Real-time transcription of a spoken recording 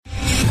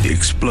The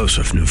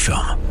explosive new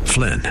film,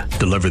 Flynn,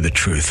 deliver the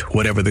truth,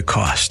 whatever the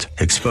cost,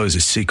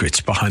 exposes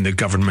secrets behind the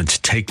government's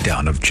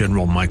takedown of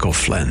General Michael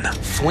Flynn.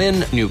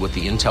 Flynn knew what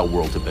the intel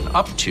world had been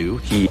up to.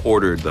 He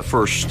ordered the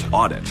first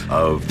audit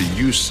of the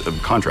use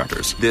of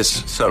contractors.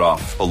 This set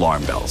off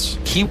alarm bells.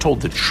 He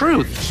told the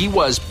truth. He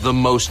was the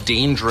most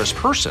dangerous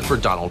person for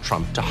Donald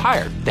Trump to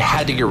hire. They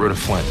had to get rid of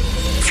Flynn.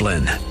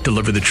 Flynn,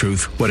 deliver the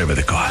truth, whatever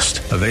the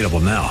cost. Available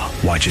now.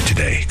 Watch it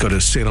today. Go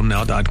to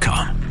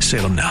salemnow.com.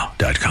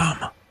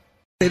 salemnow.com.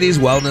 Cities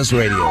Wellness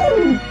Radio.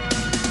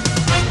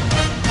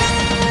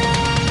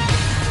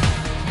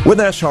 With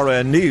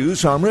SRN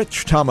News, I'm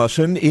Rich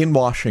Thomason in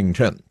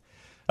Washington.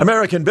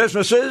 American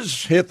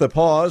businesses hit the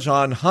pause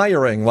on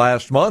hiring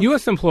last month.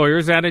 U.S.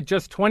 employers added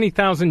just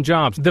 20,000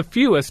 jobs, the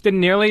fewest in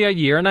nearly a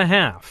year and a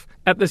half.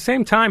 At the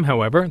same time,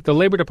 however, the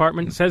Labor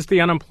Department says the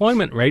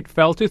unemployment rate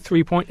fell to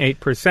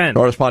 3.8%.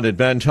 Correspondent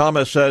Ben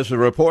Thomas says the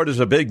report is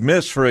a big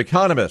miss for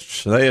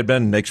economists. They had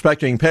been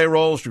expecting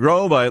payrolls to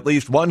grow by at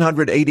least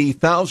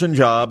 180,000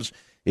 jobs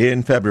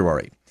in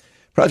February.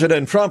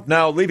 President Trump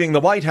now leaving the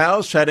White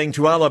House, heading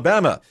to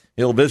Alabama.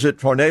 He'll visit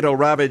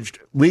tornado-ravaged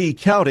Lee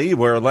County,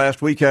 where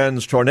last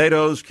weekend's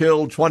tornadoes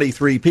killed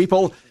 23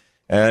 people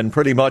and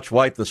pretty much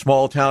wiped the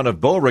small town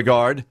of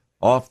Beauregard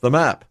off the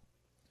map.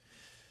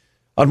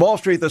 On Wall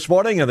Street this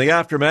morning, in the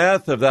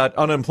aftermath of that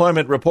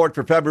unemployment report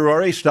for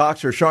February,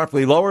 stocks are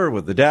sharply lower,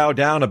 with the Dow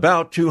down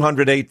about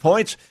 208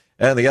 points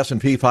and the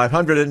S&P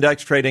 500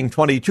 index trading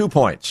 22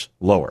 points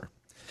lower.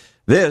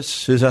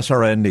 This is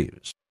SRN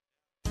News.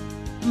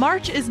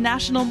 March is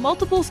National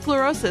Multiple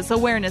Sclerosis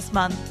Awareness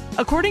Month.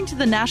 According to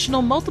the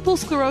National Multiple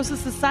Sclerosis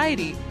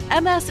Society,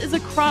 MS is a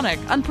chronic,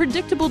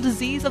 unpredictable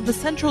disease of the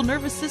central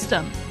nervous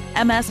system.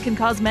 MS can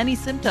cause many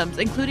symptoms,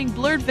 including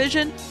blurred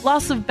vision,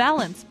 loss of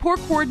balance, poor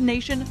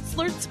coordination,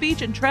 slurred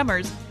speech and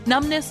tremors,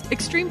 numbness,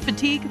 extreme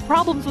fatigue,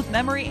 problems with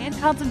memory and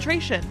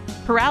concentration,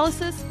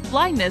 paralysis,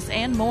 blindness,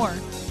 and more.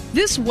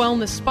 This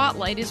Wellness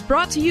Spotlight is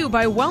brought to you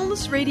by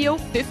Wellness Radio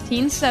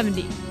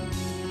 1570.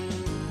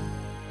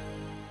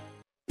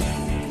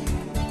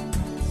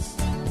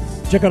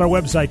 Check out our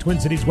website,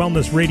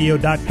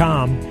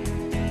 TwinCitiesWellnessRadio.com.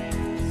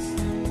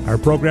 Our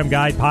program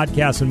guide,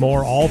 podcasts, and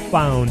more, all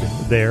found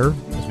there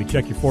as we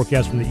check your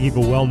forecast from the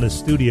Eagle Wellness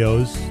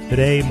Studios.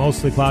 Today,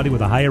 mostly cloudy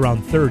with a high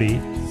around 30.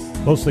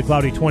 Mostly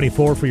cloudy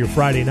 24 for your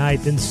Friday night.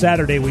 Then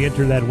Saturday, we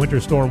enter that winter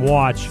storm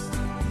watch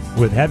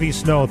with heavy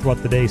snow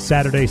throughout the day,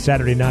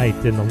 Saturday night,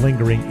 and the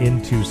lingering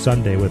into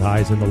Sunday with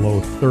highs in the low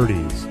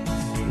 30s.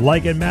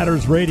 Like It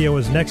Matters Radio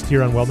is next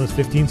here on Wellness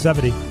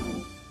 1570.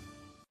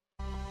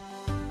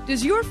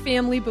 Does your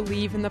family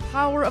believe in the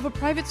power of a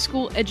private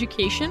school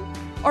education?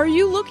 Are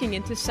you looking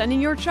into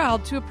sending your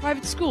child to a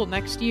private school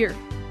next year?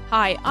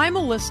 Hi, I'm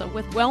Alyssa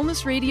with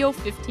Wellness Radio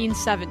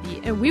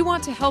 1570, and we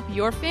want to help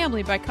your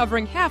family by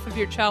covering half of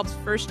your child's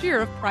first year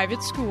of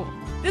private school.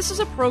 This is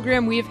a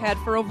program we have had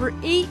for over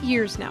 8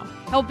 years now,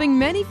 helping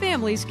many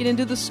families get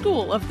into the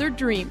school of their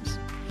dreams.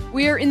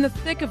 We are in the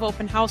thick of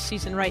open house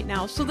season right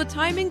now, so the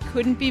timing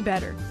couldn't be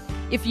better.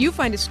 If you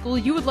find a school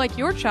you would like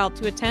your child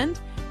to attend,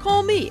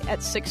 call me at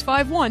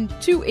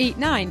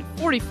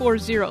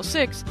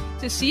 651-289-4406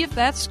 to see if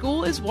that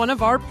school is one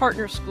of our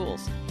partner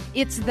schools.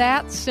 It's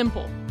that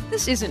simple.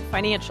 This isn't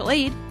financial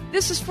aid.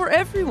 This is for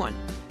everyone.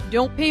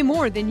 Don't pay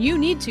more than you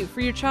need to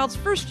for your child's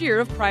first year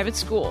of private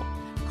school.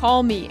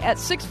 Call me at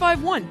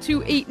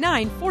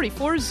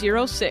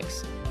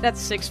 651-289-4406.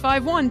 That's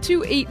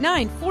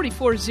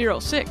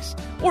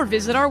 651-289-4406. Or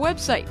visit our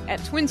website at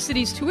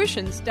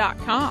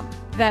TwinCitiesTuitions.com.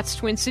 That's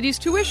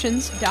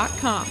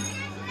TwinCitiesTuitions.com.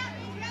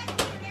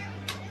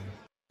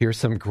 Here's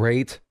some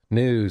great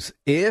news.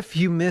 If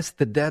you missed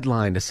the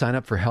deadline to sign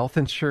up for health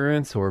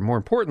insurance, or more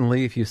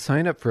importantly, if you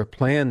sign up for a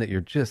plan that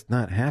you're just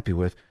not happy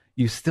with,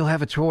 you still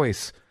have a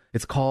choice.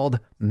 It's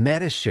called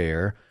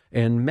Medi-Share,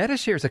 and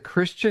Medi-Share is a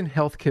Christian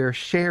healthcare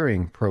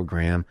sharing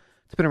program.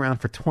 It's been around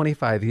for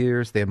 25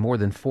 years. They have more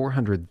than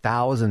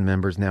 400,000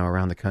 members now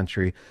around the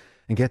country.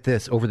 And get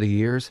this, over the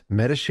years,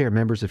 Medi-Share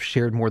members have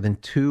shared more than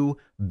 $2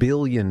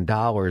 billion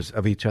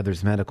of each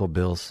other's medical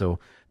bills, so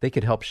they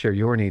could help share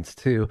your needs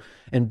too.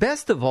 And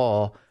best of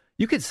all,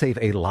 you could save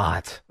a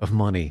lot of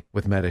money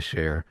with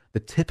Medi-Share. The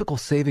typical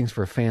savings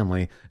for a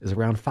family is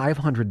around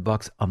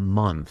 $500 a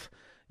month.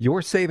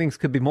 Your savings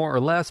could be more or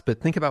less, but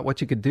think about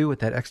what you could do with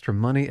that extra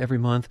money every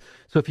month.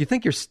 So if you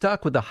think you're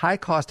stuck with a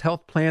high-cost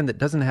health plan that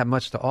doesn't have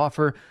much to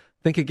offer,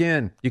 think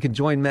again. You can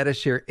join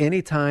Medi-Share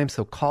anytime,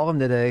 so call them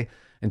today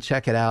and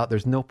check it out.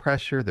 There's no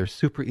pressure. They're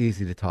super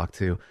easy to talk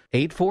to.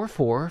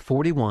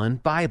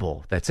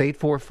 844-41-BIBLE. That's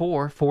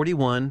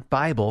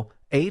 844-41-BIBLE.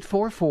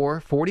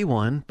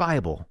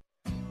 844-41-BIBLE.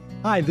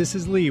 Hi, this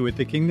is Lee with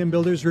the Kingdom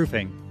Builders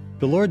Roofing.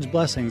 The Lord's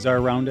blessings are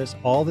around us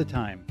all the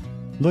time.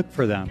 Look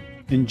for them.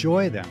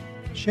 Enjoy them.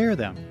 Share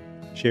them.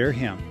 Share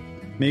Him.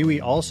 May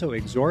we also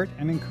exhort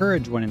and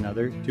encourage one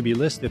another to be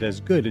listed as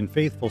good and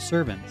faithful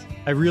servants.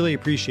 I really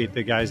appreciate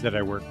the guys that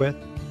I work with.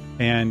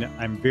 And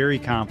I'm very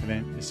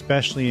confident,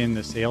 especially in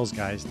the sales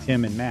guys,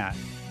 Tim and Matt,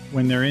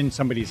 when they're in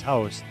somebody's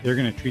house, they're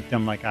going to treat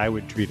them like I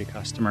would treat a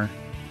customer.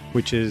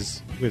 which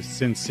is with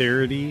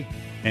sincerity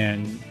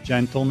and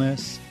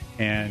gentleness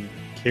and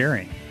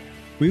caring.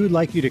 We would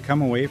like you to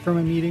come away from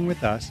a meeting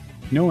with us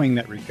knowing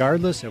that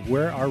regardless of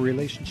where our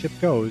relationship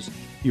goes,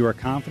 you are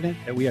confident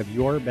that we have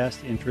your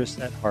best interests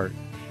at heart.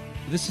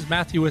 This is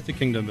Matthew with the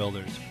Kingdom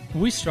Builders.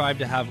 We strive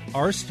to have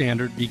our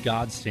standard be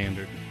God's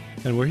standard,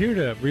 and we're here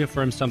to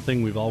reaffirm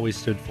something we've always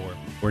stood for.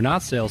 We're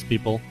not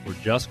salespeople, we're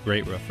just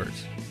great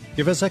roofers.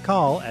 Give us a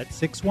call at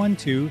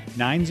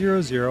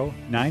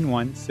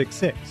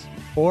 612-900-9166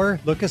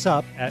 or look us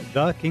up at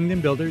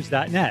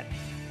thekingdombuilders.net.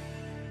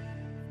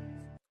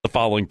 The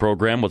following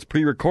program was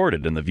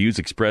pre-recorded, and the views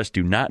expressed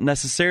do not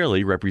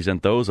necessarily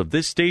represent those of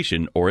this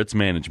station or its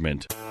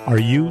management. Are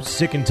you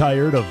sick and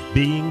tired of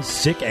being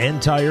sick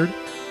and tired?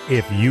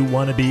 If you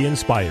want to be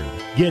inspired,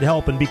 get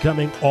help in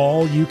becoming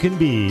all you can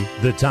be,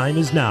 the time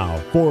is now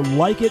for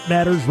Like It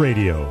Matters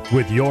Radio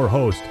with your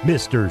host,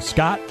 Mr.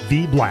 Scott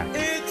V. Black.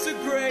 It's a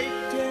great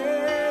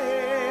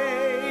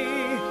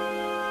day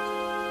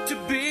to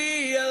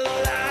be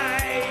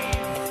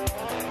alive.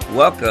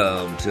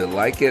 Welcome to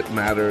Like It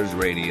Matters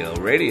Radio.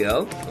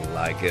 Radio,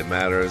 like it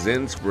matters,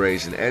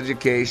 inspiration,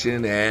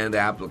 education, and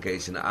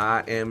application.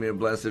 I am your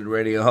blessed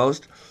radio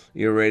host,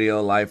 your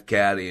radio life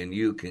caddy, and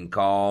you can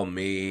call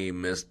me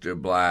Mr.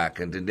 Black.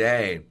 And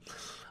today,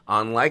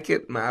 on Like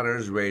It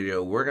Matters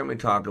Radio, we're going to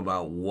talk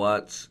about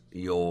what's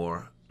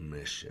your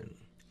mission.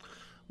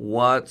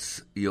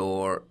 What's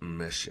your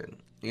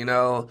mission? You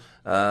know,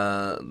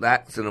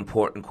 that's an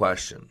important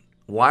question.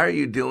 Why are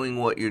you doing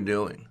what you're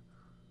doing?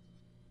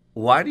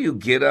 Why do you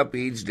get up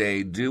each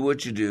day, do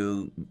what you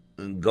do,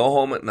 go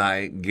home at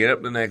night, get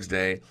up the next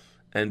day,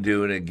 and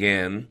do it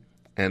again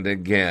and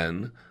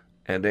again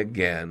and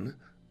again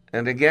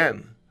and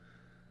again?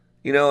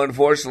 You know,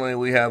 unfortunately,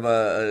 we have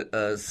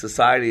a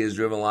society is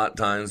driven a lot of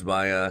times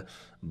by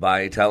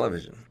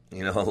television.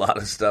 You know, a lot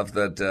of stuff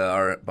that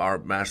our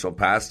national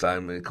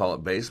pastime, they call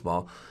it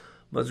baseball,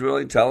 but it's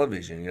really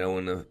television. You know,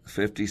 in the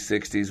 50s,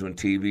 60s, when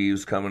TV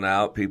was coming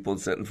out, people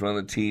would sit in front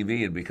of the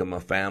TV. It'd become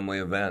a family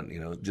event, you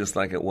know, just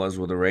like it was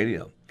with the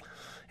radio.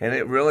 And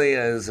it really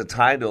is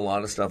tied to a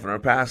lot of stuff in our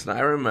past. And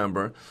I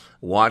remember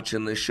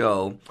watching the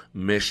show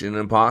Mission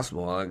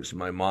Impossible. Actually,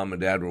 my mom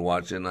and dad were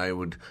watching, and I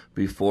would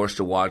be forced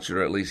to watch it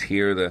or at least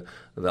hear the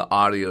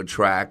audio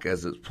track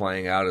as it's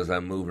playing out as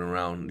I'm moving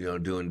around, you know,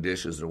 doing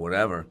dishes or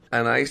whatever.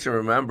 And I used to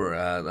remember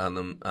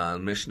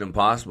on Mission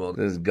Impossible,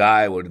 this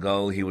guy would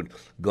go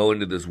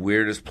into this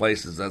weirdest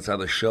places. That's how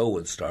the show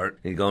would start.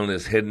 He'd go into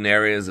this hidden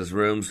areas, this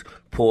rooms,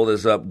 pull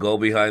this up, go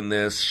behind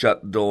this,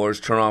 shut doors,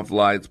 turn off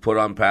lights, put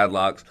on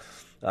padlocks,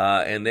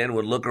 and then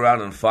would look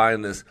around and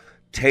find this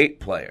tape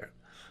player.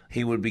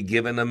 He would be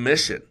given a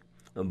mission,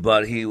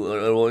 but he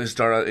would always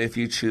start out, if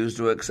you choose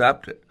to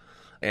accept it.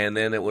 And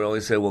then it would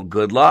always say, well,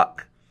 good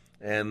luck.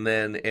 And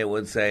then it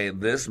would say,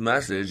 this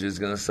message is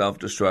going to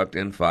self-destruct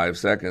in 5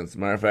 seconds. As a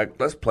matter of fact,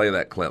 let's play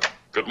that clip.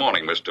 Good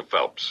morning, Mr.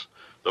 Phelps.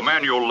 The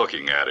man you're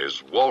looking at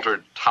is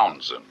Walter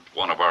Townsend,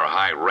 one of our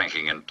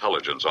high-ranking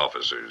intelligence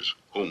officers,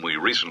 whom we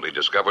recently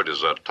discovered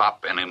is a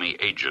top enemy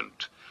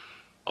agent.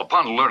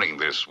 Upon learning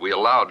this, we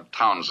allowed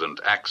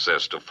Townsend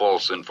access to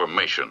false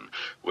information,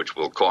 which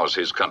will cause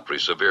his country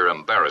severe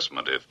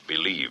embarrassment if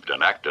believed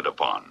and acted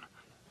upon.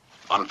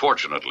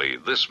 Unfortunately,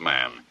 this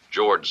man,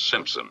 George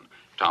Simpson,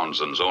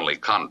 Townsend's only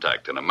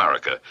contact in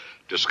America,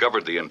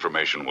 discovered the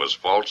information was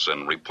false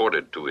and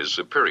reported to his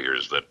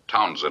superiors that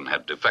Townsend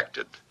had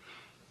defected.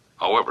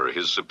 However,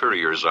 his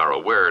superiors are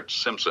aware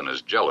Simpson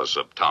is jealous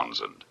of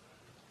Townsend.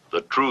 The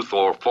truth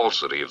or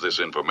falsity of this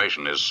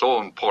information is so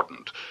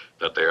important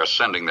that they are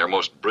sending their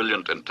most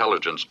brilliant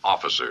intelligence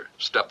officer,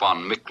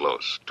 Stefan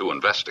Miklos, to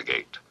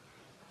investigate.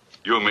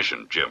 Your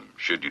mission, Jim,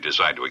 should you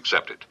decide to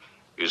accept it,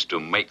 is to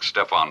make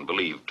Stefan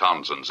believe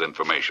Townsend's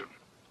information.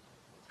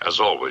 As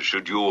always,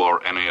 should you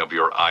or any of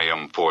your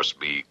IM force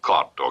be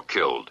caught or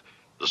killed,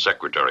 the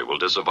Secretary will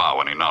disavow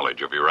any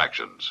knowledge of your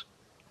actions.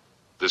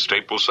 This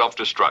tape will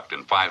self-destruct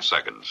in 5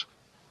 seconds.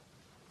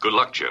 Good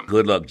luck, Jim.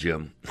 Good luck,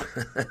 Jim.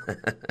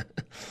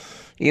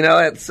 You know,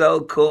 it's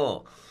so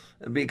cool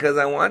because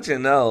I want you to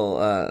know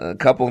a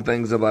couple of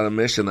things about a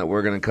mission that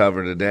we're going to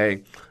cover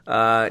today.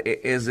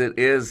 It's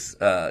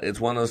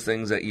one of those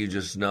things that you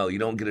just know. You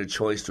don't get a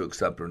choice to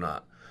accept or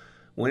not.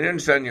 When you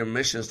understand your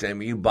mission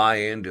statement, you buy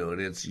into it.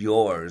 It's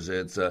yours.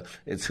 It's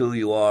who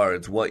you are.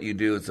 It's what you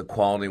do. It's the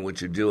quality in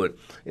which you do it.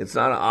 It's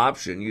not an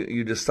option.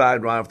 You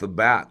decide right off the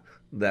bat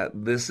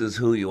that this is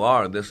who you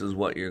are. This is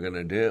what you're going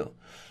to do.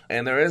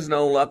 And there is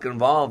no luck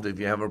involved if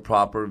you have a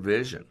proper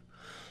vision.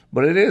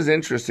 But it is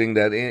interesting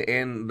that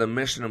in the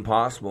Mission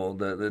Impossible,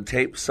 the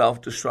tape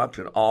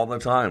self-destructed all the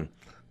time.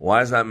 Why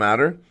does that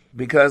matter?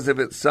 Because if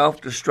it's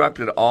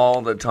self-destructed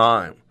all the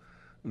time,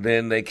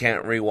 then they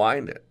can't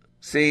rewind it.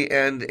 See,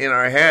 and in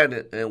our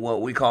head,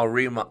 what we call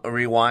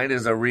rewind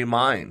is a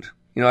remind.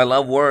 You know, I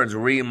love words,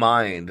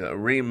 remind,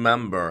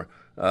 remember,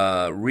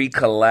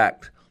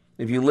 recollect.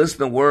 If you listen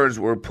to words,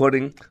 we're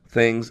putting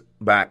things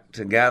back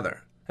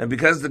together. And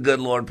because the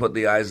good Lord put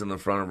the eyes in the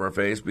front of our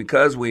face,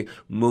 because we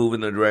move in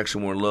the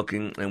direction we're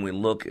looking and we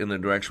look in the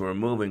direction we're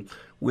moving,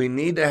 we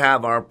need to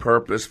have our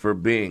purpose for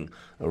being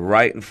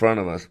right in front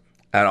of us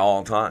at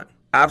all time.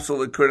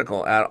 Absolutely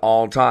critical at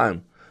all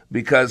time,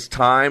 because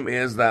time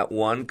is that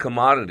one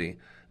commodity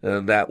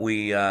that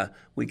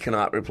we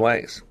cannot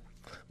replace.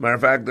 Matter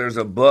of fact, there's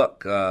a book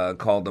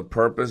called The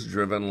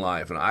Purpose-Driven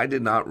Life, and I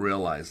did not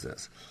realize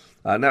this.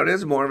 Now, it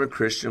is more of a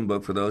Christian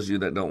book for those of you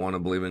that don't want to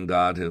believe in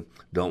God, who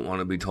don't want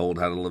to be told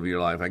how to live your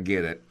life. I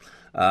get it.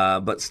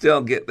 But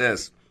still, get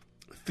this,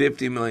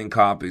 50 million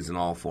copies in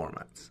all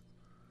formats.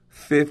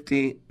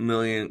 50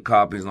 million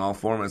copies in all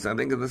formats. I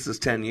think this is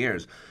 10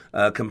 years.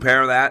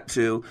 Compare that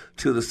to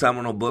the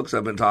seminal books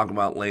I've been talking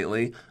about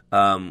lately,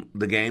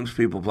 The Games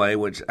People Play,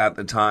 which at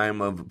the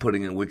time of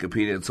putting in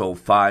Wikipedia, it sold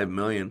 5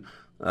 million.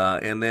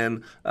 And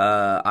then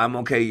I'm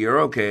Okay, You're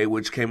Okay,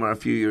 which came out a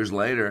few years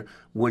later,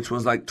 which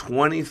was like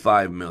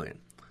 25 million.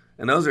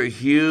 And those are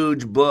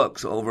huge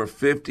books over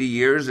 50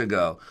 years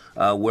ago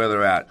where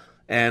they're at.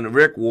 And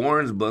Rick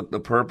Warren's book, The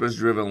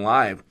Purpose-Driven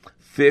Life,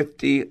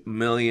 50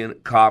 million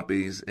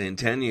copies in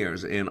 10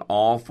 years in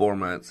all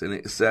formats. And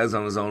it says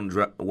on his own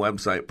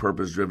website,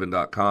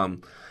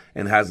 purposedriven.com,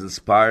 and has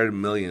inspired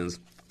millions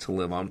to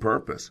live on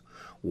purpose.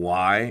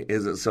 Why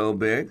is it so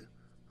big?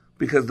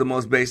 Because the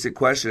most basic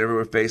question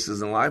everyone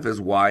faces in life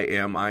is, why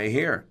am I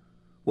here?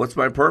 What's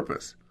my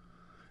purpose?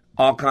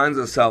 All kinds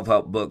of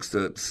self-help books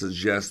that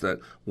suggest that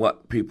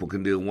what people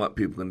can do and what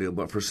people can do.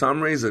 But for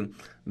some reason,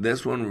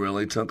 this one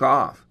really took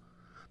off.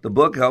 The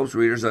book helps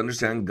readers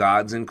understand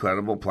God's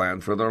incredible plan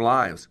for their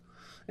lives.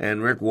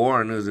 And Rick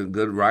Warren, who's a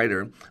good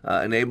writer,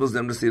 enables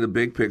them to see the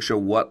big picture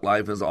of what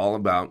life is all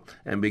about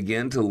and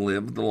begin to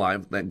live the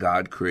life that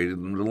God created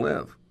them to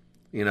live.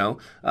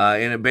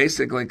 And it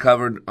basically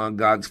covered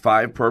God's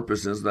 5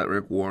 purposes that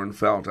Rick Warren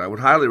felt. I would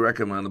highly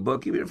recommend the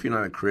book, even if you're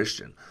not a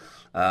Christian.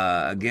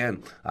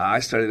 Again, I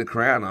study the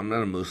Quran. I'm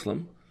not a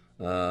Muslim.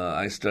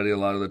 I study a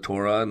lot of the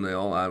Torah, and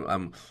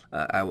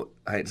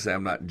I hate to say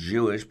I'm not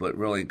Jewish, but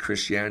really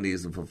Christianity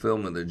is the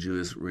fulfillment of the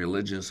Jewish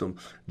religion. So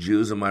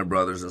Jews are my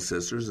brothers and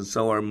sisters, and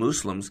so are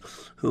Muslims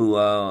who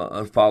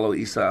follow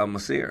Isa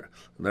al-Masih.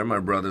 They're my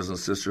brothers and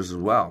sisters as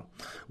well.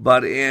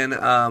 But in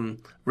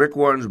Rick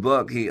Warren's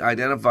book, he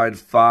identified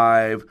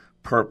 5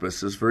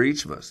 purposes for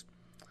each of us.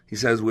 He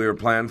says we are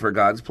planned for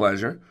God's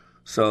pleasure.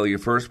 So your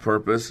first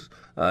purpose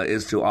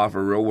is to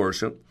offer real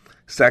worship.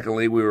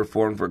 Secondly, we were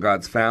formed for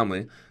God's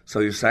family. So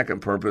your second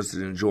purpose is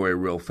to enjoy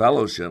real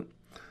fellowship.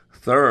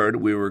 Third,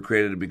 we were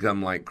created to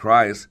become like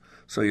Christ.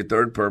 So your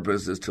third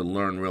purpose is to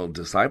learn real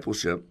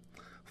discipleship.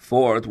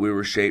 Fourth, we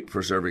were shaped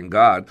for serving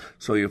God.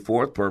 So your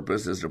fourth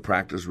purpose is to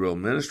practice real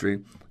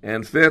ministry.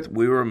 And fifth,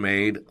 we were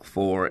made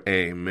for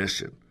a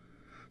mission.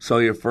 So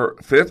your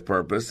fifth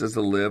purpose is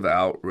to live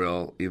out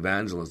real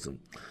evangelism.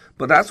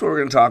 But that's what we're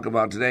going to talk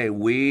about today.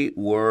 We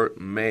were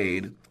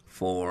made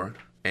for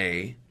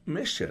a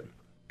mission.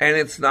 And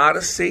it's not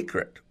a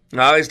secret.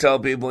 I always tell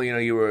people,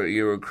 you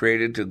were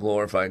created to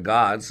glorify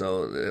God,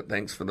 so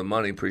thanks for the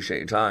money, appreciate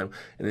your time.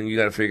 And then you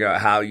got to figure out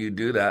how you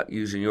do that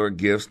using your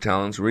gifts,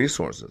 talents,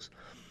 resources.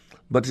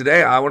 But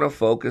today I want to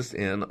focus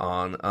in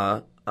on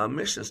a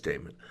mission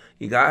statement.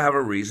 You got to have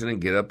a reason to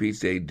get up each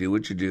day, do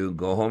what you do,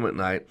 go home at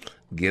night,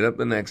 get up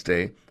the next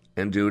day,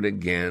 and do it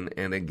again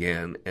and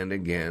again and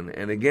again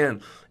and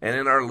again. And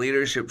in our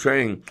leadership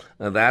training,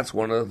 that's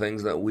one of the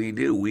things that we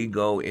do. We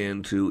go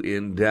into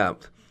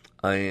in-depth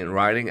in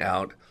writing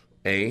out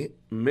a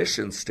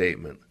mission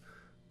statement,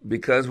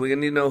 because we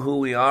need to know who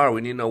we are.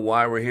 We need to know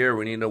why we're here.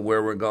 We need to know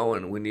where we're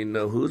going. We need to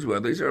know who's we are.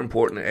 These are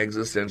important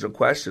existential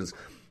questions.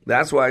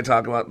 That's why I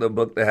talk about the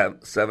book, The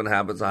 7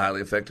 Habits of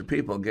Highly Effective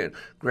People. Again,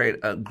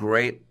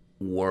 great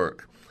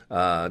work.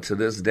 To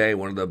this day,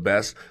 one of the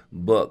best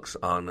books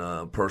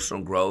on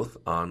personal growth,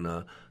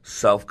 on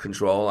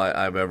self-control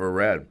I've ever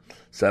read.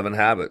 7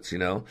 Habits,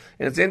 And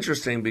it's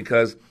interesting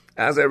because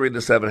as I read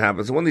the 7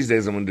 Habits, one of these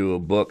days I'm going to do a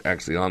book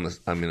actually on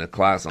this, a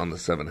class on the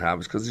 7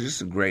 Habits, because it's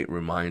just a great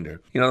reminder.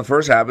 The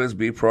first habit is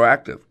be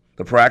proactive.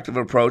 The proactive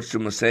approach to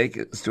a mistake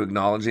is to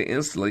acknowledge it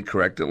instantly,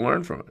 correct it,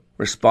 learn from it.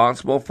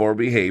 Responsible for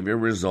behavior,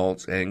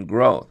 results, and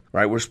growth,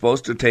 right? We're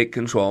supposed to take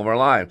control of our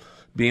life.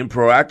 Being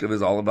proactive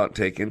is all about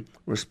taking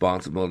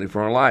responsibility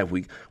for our life.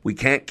 We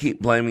can't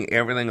keep blaming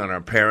everything on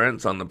our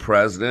parents, on the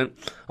president,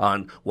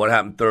 on what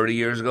happened 30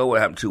 years ago, what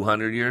happened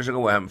 200 years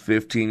ago, what happened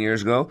 15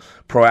 years ago.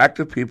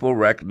 Proactive people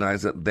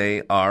recognize that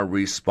they are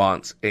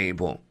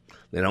responsible.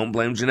 They don't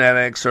blame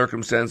genetics,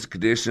 circumstances,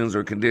 conditions,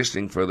 or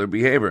conditioning for their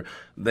behavior.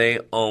 They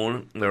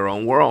own their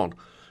own world.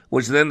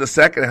 Which then the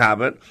second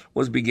habit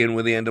was begin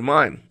with the end in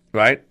mind,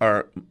 right?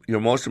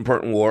 Your most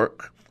important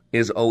work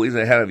is always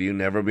ahead of you,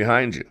 never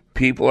behind you.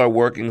 People are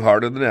working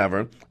harder than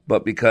ever,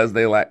 but because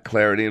they lack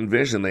clarity and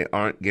vision, they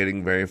aren't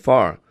getting very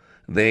far.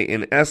 They,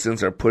 in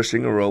essence, are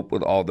pushing a rope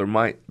with all their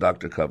might,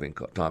 Dr. Covey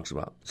talks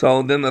about.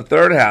 So then the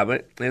third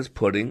habit is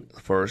putting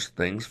first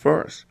things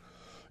first.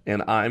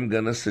 And I'm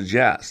going to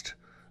suggest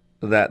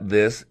that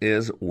this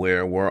is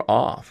where we're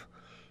off.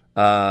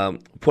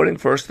 Putting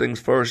first things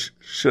first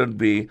should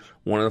be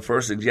one of the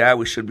first things. Yeah,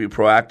 we should be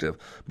proactive.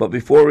 But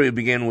before we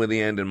begin with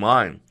the end in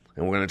mind,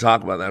 and we're going to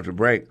talk about that after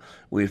break,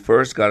 we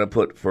first got to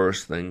put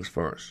first things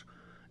first.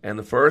 And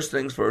the first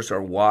things first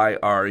are, why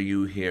are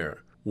you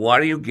here?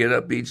 Why do you get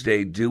up each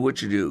day, do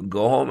what you do,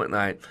 go home at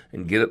night,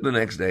 and get up the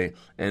next day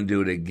and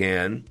do it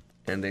again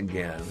and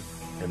again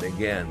and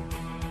again?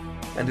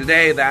 And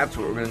today, that's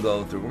what we're going to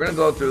go through. We're going to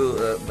go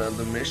through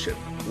the mission.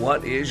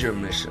 What is your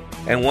mission?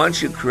 And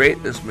once you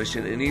create this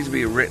mission, it needs to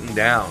be written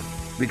down,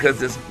 because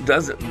this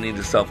doesn't need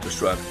to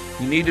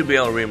self-destruct. You need to be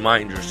able to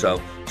remind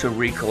yourself, to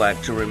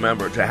recollect, to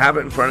remember, to have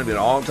it in front of you at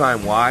all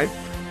time. Why?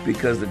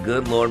 Because the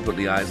good Lord put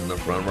the eyes in the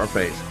front of our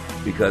face.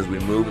 Because we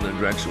move in the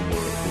direction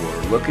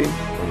we're looking,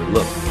 and we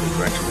look in the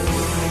direction we're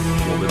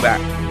moving. We'll be back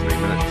in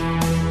 3 minutes.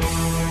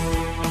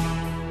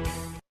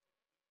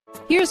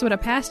 Here's what a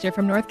pastor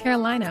from North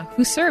Carolina,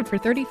 who served for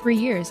 33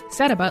 years,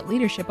 said about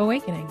Leadership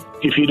Awakening.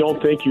 If you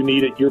don't think you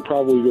need it, you're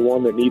probably the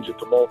one that needs it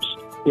the most.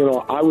 You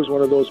know, I was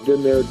one of those,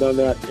 been there, done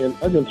that, and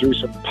I've been through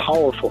some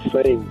powerful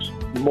things.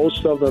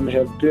 Most of them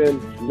have been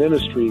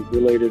ministry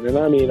related. And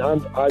I mean,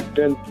 I've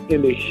been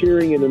in the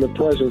hearing and in the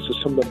presence of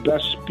some of the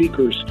best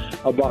speakers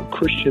about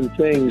Christian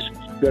things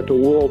that the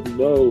world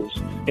knows.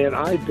 And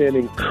I've been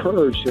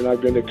encouraged, and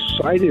I've been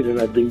excited, and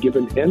I've been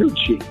given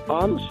energy.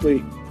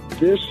 Honestly,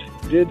 this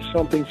did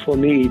something for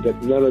me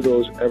that none of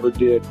those ever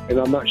did, and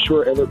I'm not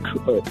sure ever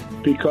could,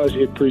 because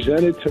it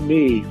presented to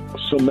me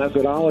some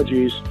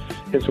methodologies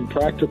and some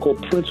practical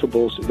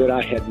principles that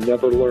I had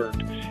never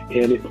learned,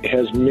 and it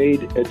has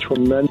made a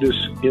tremendous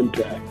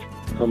impact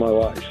on my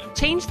life.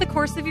 Change the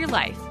course of your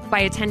life by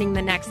attending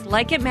the next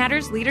Like It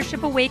Matters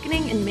Leadership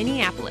Awakening in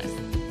Minneapolis,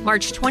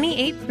 March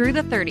 28th through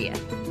the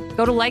 30th.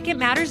 Go to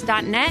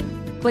likeitmatters.net,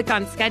 click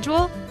on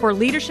schedule for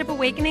Leadership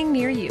Awakening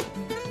near you.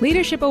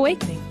 Leadership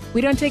Awakening. We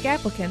don't take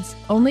applicants,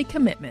 only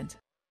commitment.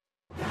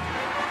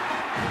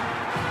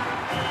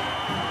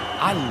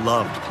 I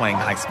loved playing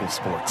high school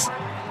sports.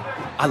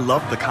 I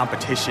loved the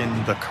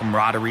competition, the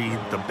camaraderie,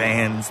 the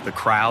bands, the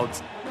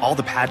crowds, all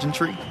the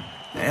pageantry,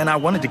 and I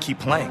wanted to keep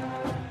playing.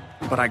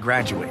 But I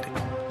graduated.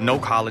 No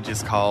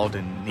colleges called,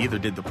 and neither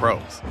did the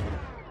pros.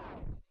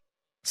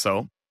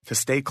 So, to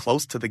stay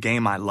close to the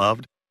game I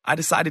loved, I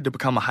decided to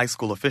become a high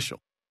school official.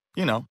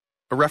 You know,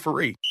 a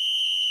referee.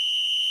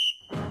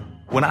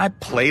 When I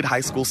played high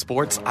school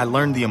sports, I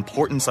learned the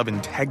importance of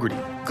integrity,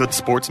 good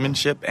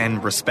sportsmanship,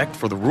 and respect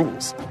for the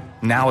rules.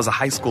 Now, as a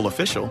high school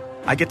official,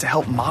 I get to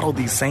help model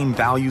these same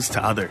values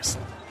to others.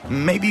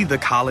 Maybe the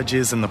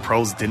colleges and the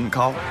pros didn't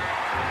call,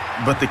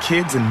 but the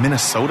kids in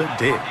Minnesota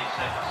did.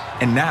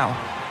 And now,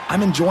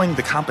 I'm enjoying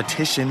the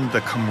competition, the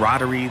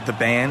camaraderie, the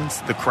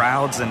bands, the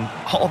crowds, and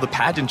all the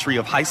pageantry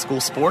of high school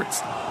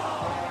sports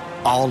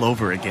all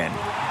over again.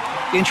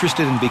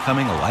 Interested in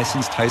becoming a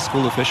licensed high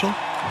school official?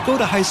 Go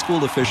to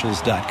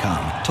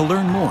highschoolofficials.com to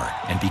learn more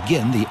and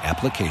begin the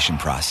application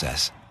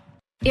process.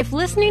 If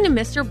listening to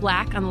Mr.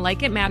 Black on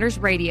Like It Matters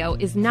Radio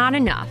is not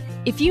enough,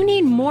 if you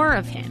need more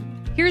of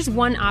him, here's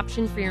one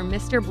option for your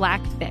Mr.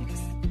 Black fix.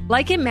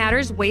 Like It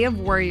Matters Way of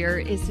Warrior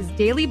is his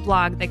daily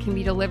blog that can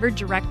be delivered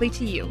directly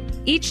to you.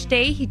 Each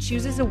day, he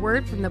chooses a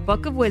word from the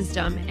Book of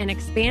Wisdom and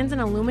expands and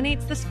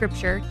illuminates the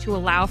scripture to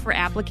allow for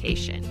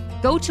application.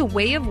 Go to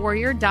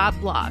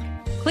wayofwarrior.blog,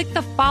 click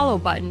the follow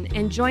button,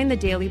 and join the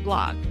daily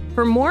blog.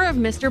 For more of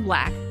Mr.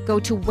 Black, go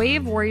to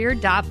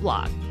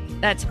wayofwarrior.blog.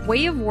 That's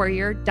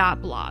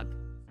wayofwarrior.blog.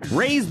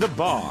 Raise the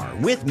bar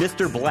with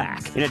Mr.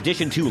 Black. In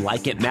addition to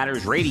Like It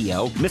Matters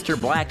Radio, Mr.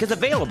 Black is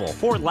available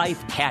for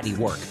life caddy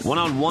work,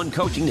 one-on-one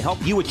coaching to help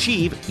you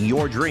achieve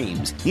your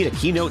dreams. Need a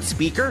keynote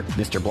speaker?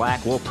 Mr.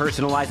 Black will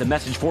personalize a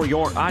message for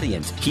your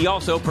audience. He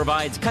also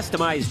provides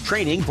customized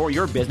training for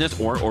your business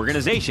or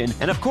organization.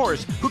 And of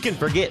course, who can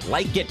forget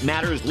Like It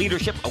Matters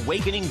Leadership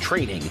Awakening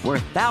Training, where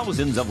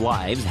thousands of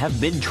lives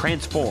have been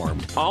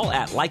transformed. All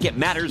at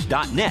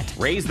likeitmatters.net.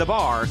 Raise the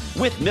bar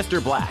with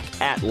Mr. Black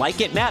at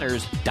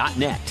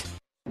likeitmatters.net.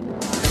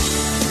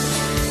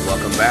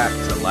 Welcome back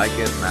to Like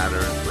It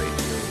Matters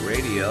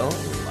Radio.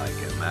 Like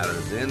It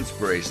Matters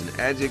Inspiration,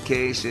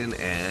 Education,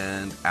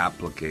 and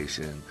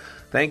Application.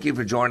 Thank you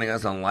for joining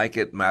us on Like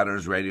It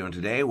Matters Radio. And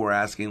today we're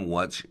asking,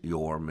 what's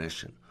your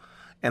mission?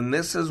 And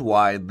this is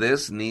why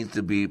this needs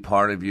to be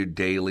part of your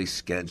daily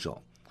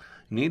schedule.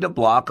 You need to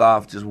block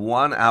off just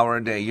 1 hour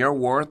a day. You're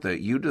worth it.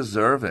 You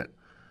deserve it.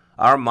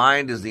 Our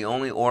mind is the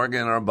only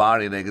organ in our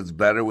body that gets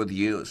better with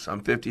use.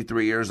 I'm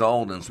 53 years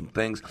old, and some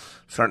things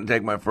starting to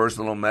take my first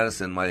little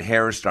medicine. My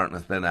hair is starting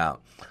to thin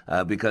out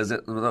because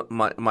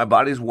my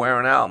body's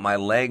wearing out. My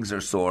legs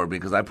are sore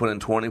because I put in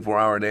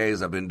 24-hour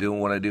days. I've been doing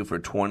what I do for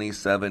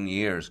 27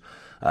 years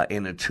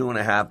in a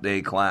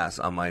 2.5-day class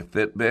on my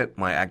Fitbit,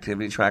 my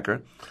activity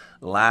tracker.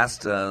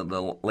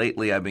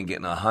 Lately, I've been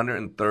getting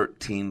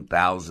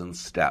 113,000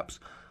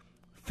 steps.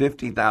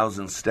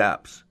 50,000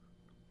 steps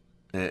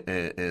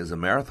is a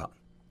marathon.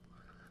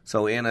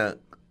 So in a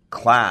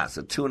class,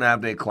 a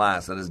 2.5-day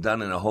class that is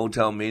done in a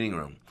hotel meeting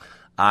room,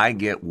 I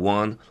get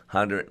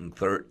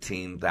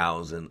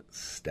 113,000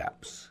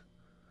 steps.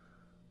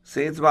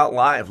 See, it's about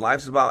life.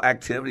 Life's about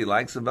activity.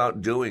 Life's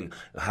about doing.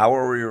 How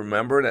are we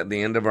remembered at the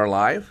end of our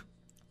life?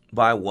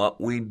 By what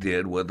we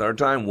did with our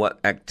time, what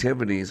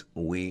activities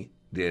we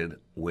did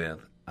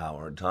with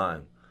our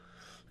time.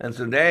 And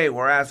today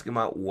we're asking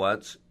about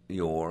what's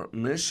your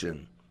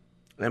mission?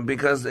 And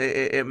because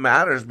it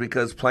matters,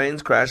 because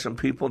planes crash and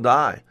people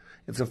die.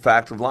 It's a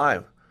fact of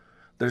life.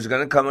 There's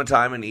going to come a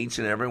time in each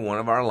and every one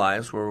of our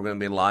lives where we're going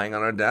to be lying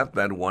on our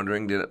deathbed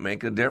wondering, did it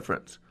make a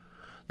difference?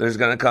 There's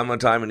going to come a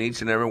time in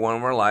each and every one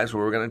of our lives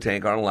where we're going to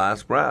take our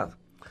last breath.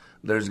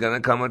 There's going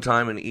to come a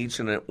time in each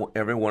and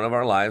every one of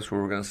our lives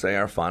where we're going to say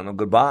our final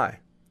goodbye.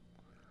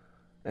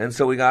 And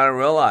so we got to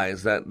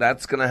realize that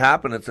that's going to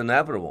happen. It's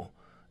inevitable.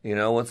 You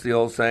know, what's the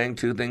old saying?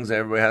 2 things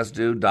everybody has to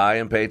do, die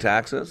and pay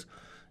taxes.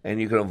 And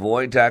you can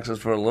avoid taxes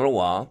for a little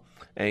while,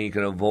 and you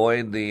can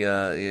avoid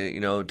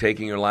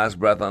taking your last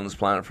breath on this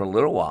planet for a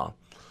little while.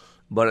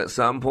 But at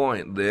some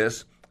point,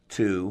 this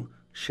too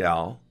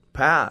shall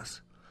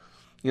pass.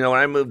 You know,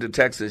 when I moved to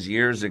Texas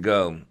years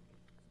ago,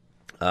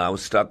 I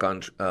was stuck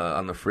on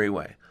the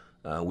freeway.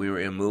 We were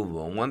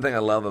immovable. And one thing I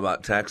love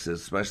about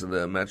Texas, especially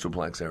the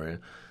Metroplex area,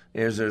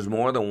 is there's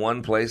more than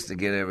one place to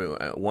get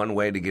everywhere, one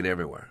way to get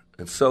everywhere.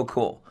 It's so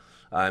cool.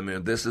 I mean,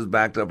 if this is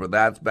backed up or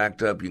that's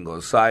backed up, you can go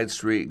to side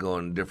street, go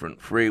on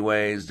different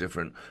freeways,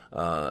 different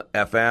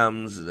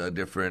FMs,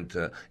 different.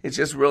 It's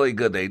just really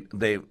good.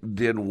 They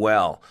did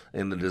well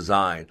in the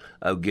design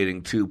of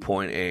getting to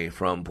point A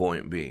from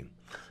point B.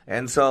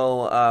 And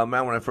so,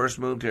 man, when I first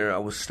moved here, I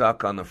was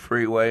stuck on the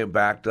freeway,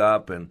 backed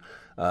up, and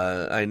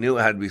I knew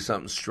it had to be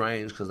something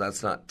strange because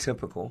that's not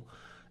typical.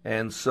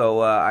 And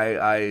so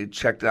I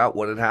checked out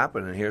what had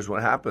happened, and here's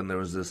what happened. There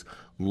was this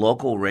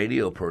local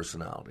radio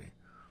personality,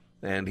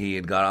 and he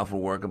had got off of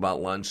work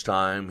about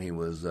lunchtime. He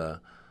was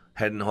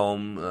heading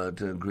home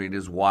to greet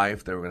his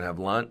wife. They were going to have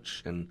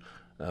lunch, and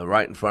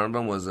right in front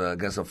of him was, I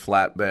guess, a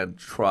flatbed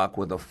truck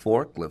with a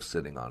forklift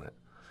sitting on it.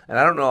 And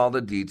I don't know all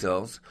the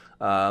details,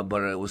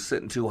 but it was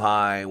sitting too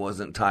high, it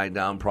wasn't tied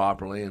down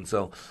properly. And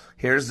so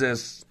here's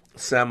this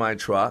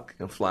semi-truck,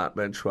 a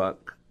flatbed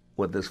truck,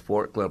 with this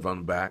forklift on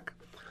the back,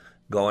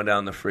 going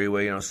down the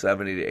freeway,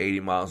 70 to 80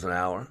 miles an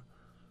hour.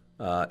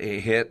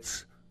 It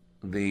hits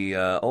the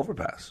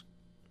overpass,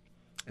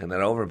 and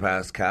that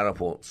overpass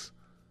catapults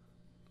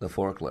the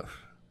forklift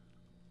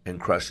and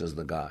crushes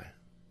the guy.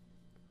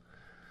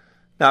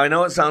 Now, I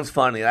know it sounds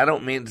funny. I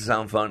don't mean it to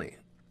sound funny,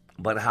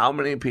 but how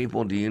many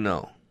people do you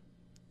know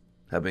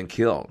have been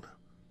killed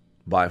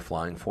by a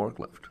flying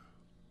forklift?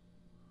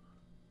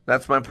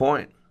 That's my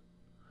point.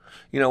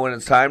 When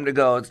it's time to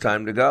go, it's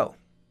time to go.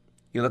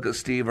 You look at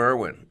Steve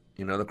Irwin,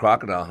 the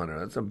crocodile hunter.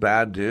 That's a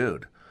bad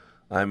dude.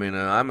 I mean,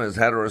 I'm as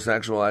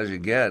heterosexual as you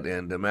get,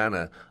 and man,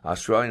 an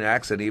Australian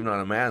accent even on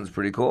a man is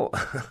pretty cool.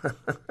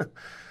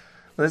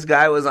 This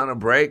guy was on a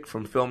break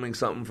from filming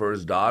something for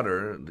his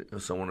daughter,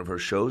 so one of her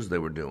shows they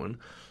were doing,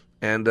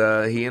 and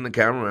he and the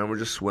cameraman were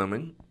just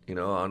swimming,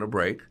 on a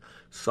break,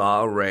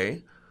 saw a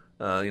ray,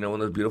 one of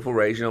those beautiful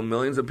rays.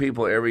 Millions of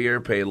people every year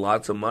pay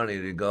lots of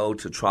money to go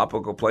to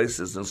tropical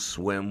places and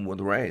swim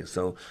with rays.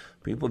 So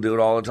people do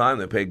it all the time.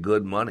 They pay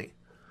good money.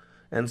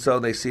 And so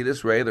they see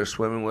this ray, they're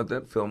swimming with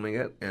it, filming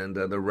it, and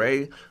the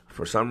ray,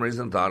 for some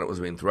reason, thought it was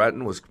being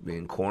threatened, was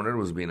being cornered,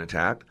 was being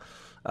attacked,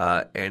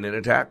 and it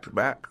attacked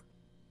back.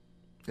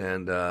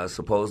 And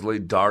supposedly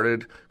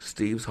darted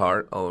Steve's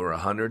heart over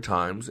 100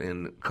 times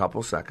in a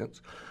couple seconds.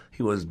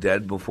 He was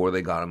dead before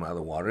they got him out of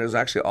the water. It was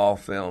actually all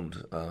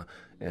filmed,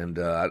 and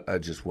I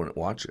just wouldn't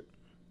watch it.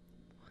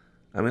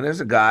 I mean, there's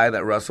a guy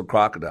that wrestled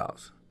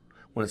crocodiles.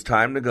 When it's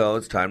time to go,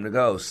 it's time to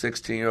go.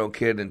 16-year-old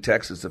kid in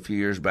Texas a few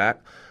years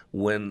back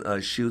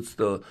shoots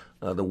the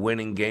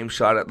winning game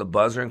shot at the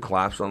buzzer and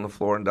collapses on the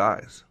floor and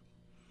dies.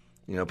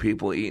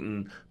 People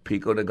eating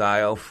pico de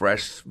gallo,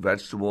 fresh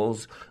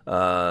vegetables,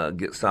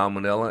 get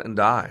salmonella and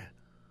die.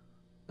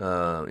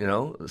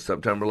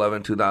 September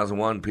 11,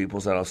 2001,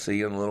 people said, I'll see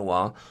you in a little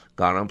while.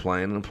 Got on a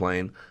plane, and the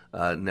plane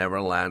never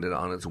landed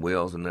on its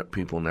wheels, and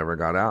people never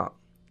got out.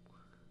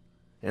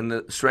 And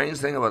the strange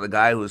thing about the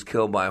guy who was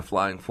killed by a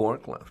flying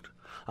forklift,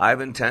 I've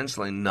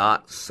intentionally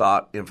not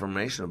sought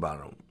information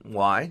about him.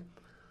 Why?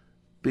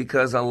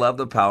 Because I love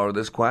the power of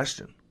this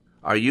question.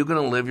 Are you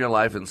going to live your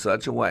life in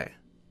such a way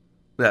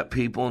that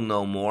people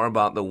know more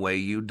about the way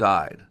you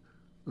died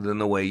than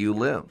the way you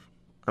live?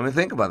 I mean,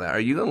 think about that. Are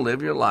you going to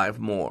live your life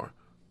more?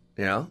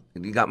 You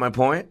got my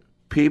point?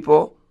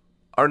 People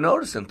are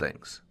noticing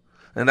things.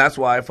 And that's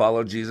why I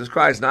follow Jesus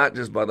Christ, not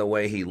just by the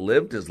way he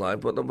lived his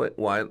life, but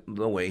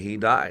the way he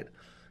died.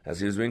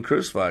 As he was being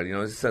crucified,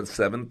 he said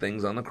 7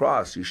 things on the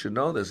cross. You should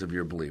know this if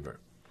you're a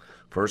believer.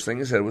 First thing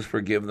he said was,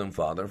 forgive them,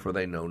 Father, for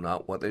they know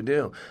not what they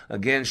do.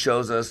 Again,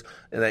 shows us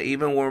that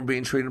even when we're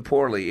being treated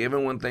poorly,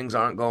 even when things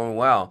aren't going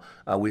well,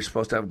 we're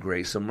supposed to have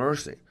grace and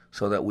mercy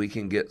so that we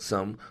can get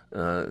some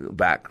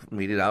back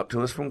meted out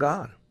to us from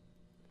God.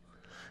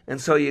 And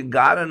so you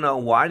got to know,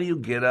 why do you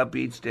get up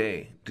each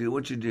day, do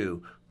what you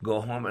do, go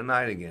home at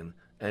night again,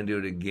 and do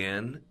it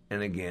again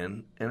and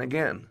again and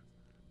again?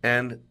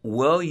 And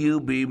will you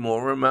be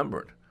more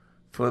remembered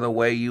for the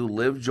way you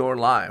lived your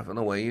life and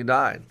the way you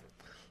died?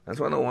 That's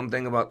why the one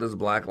thing about this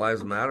Black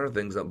Lives Matter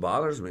things that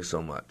bothers me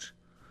so much.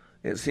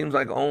 It seems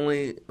like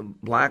only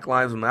Black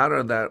Lives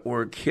Matter that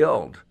were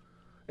killed.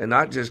 And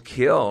not just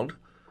killed,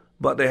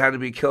 but they had to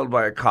be killed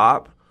by a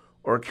cop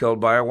or killed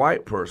by a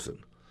white person.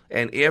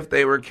 And if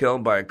they were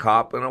killed by a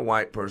cop and a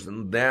white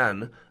person,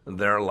 then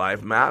their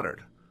life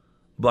mattered.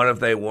 But if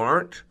they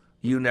weren't,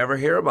 you never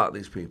hear about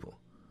these people.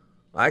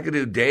 I could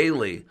do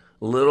daily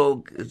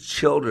little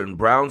children,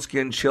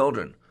 brown-skinned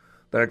children,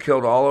 that are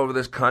killed all over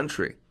this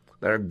country,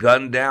 that are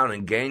gunned down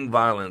in gang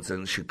violence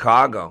in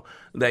Chicago,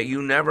 that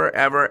you never,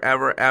 ever,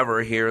 ever,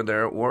 ever hear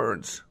their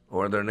words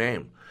or their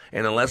name.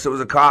 And unless it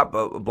was a cop,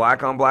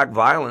 black-on-black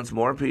violence,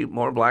 more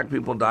black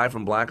people die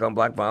from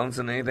black-on-black violence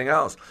than anything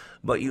else.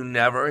 But you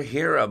never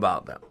hear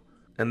about them.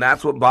 And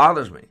that's what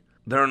bothers me.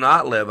 They're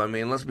not live. I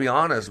mean, let's be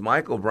honest,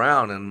 Michael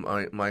Brown,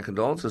 and my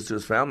condolences to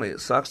his family, it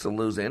sucks to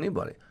lose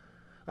anybody.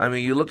 I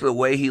mean, you look at the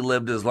way he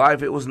lived his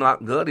life, it was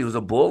not good. He was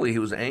a bully. He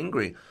was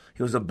angry.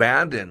 He was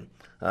abandoned.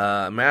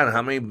 Man,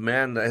 how many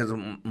men that his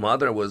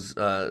mother was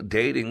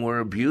dating were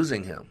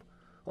abusing him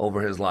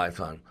over his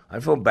lifetime? I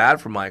feel bad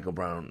for Michael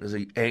Brown. He's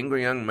an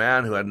angry young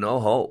man who had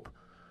no hope.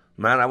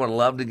 Man, I would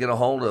love to get a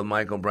hold of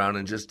Michael Brown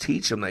and just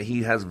teach him that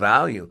he has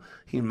value.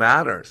 He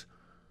matters.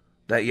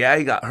 That, yeah,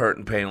 he got hurt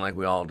and pain like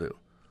we all do.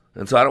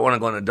 And so I don't want to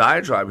go on a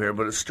diatribe here,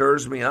 but it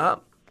stirs me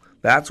up.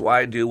 That's why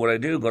I do what I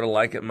do. Go to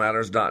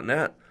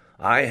likeitmatters.net.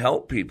 I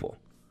help people.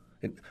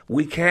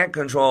 We can't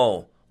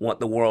control what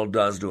the world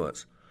does to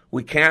us.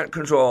 We can't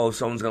control if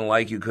someone's going to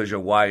like you because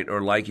you're white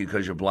or like you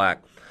because you're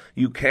black.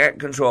 You can't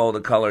control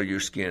the color of your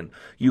skin.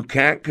 You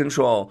can't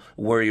control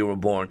where you were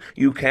born.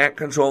 You can't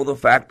control the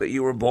fact that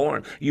you were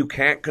born. You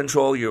can't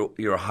control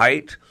your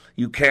height.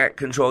 You can't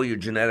control your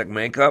genetic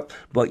makeup.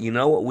 But you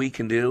know what we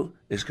can do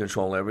is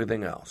control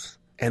everything else.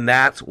 And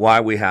that's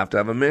why we have to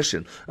have a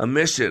mission. A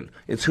mission,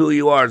 it's who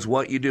you are, it's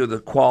what you do, the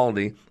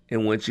quality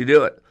in which you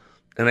do it.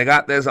 And I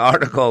got this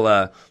article,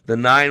 the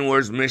 9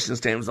 words mission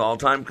statements all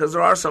the time, because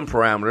there are some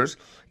parameters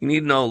you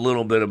need to know a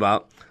little bit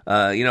about.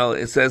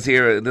 It says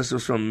here, this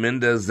was from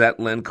Minda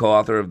Zetlin,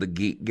 co-author of The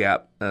Geek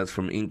Gap. That's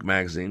from Inc.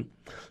 magazine.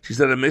 She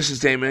said, a mission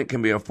statement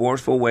can be a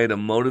forceful way to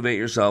motivate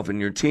yourself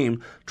and your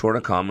team toward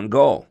a common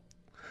goal.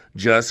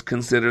 Just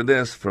consider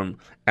this from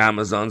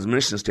Amazon's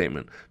mission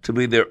statement: to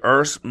be the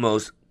Earth's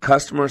most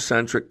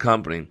customer-centric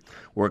company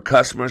where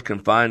customers can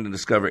find and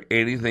discover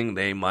anything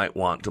they might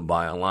want to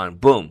buy online.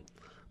 Boom.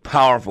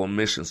 Powerful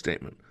mission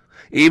statement.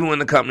 Even when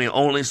the company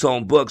only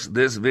sold books,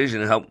 this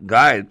vision helped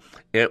guide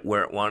it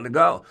where it wanted to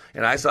go.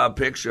 And I saw a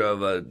picture of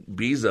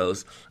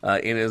Bezos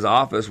in his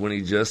office when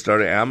he just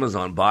started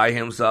Amazon, by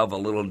himself, a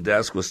little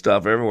desk with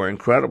stuff everywhere.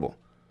 Incredible.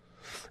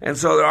 And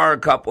so there are a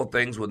couple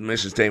things with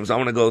mission statements. I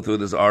want to go through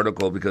this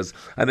article because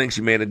I think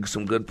she made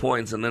some good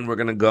points, and then we're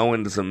going to go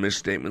into some mission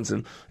statements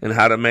and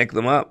how to make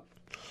them up.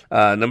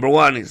 Number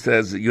 1, it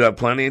says, you have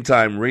plenty of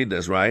time. Read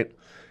this, right?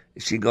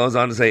 She goes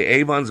on to say,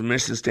 Avon's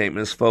mission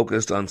statement is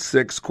focused on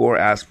 6 core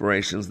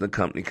aspirations the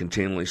company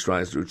continually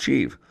strives to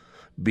achieve.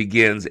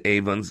 Begins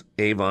Avon's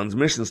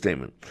mission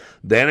statement.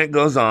 Then it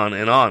goes on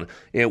and on.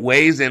 It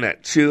weighs in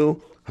at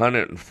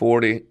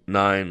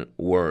 249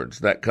 words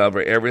that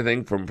cover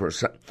everything from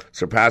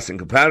surpassing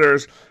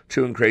competitors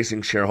to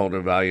increasing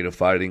shareholder value to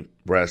fighting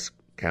breast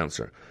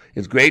cancer.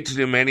 It's great to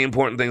do many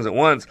important things at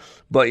once,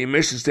 but your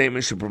mission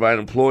statement should provide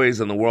employees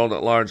and the world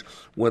at large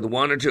with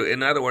 1 or 2.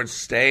 In other words,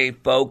 stay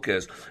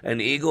focused. An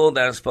eagle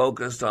that is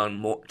focused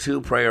on 2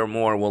 prey or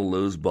more will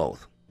lose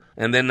both.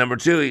 And then number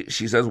 2,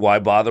 she says, why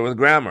bother with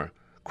grammar?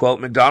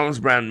 Quote, McDonald's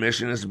brand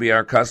mission is to be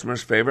our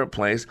customers' favorite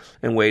place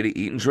and way to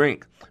eat and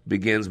drink.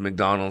 Begins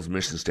McDonald's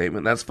mission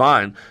statement. That's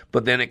fine,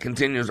 but then it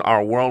continues,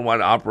 our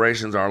worldwide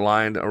operations are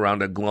aligned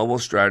around a global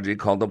strategy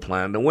called the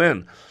Plan to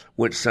Win,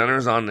 which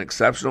centers on an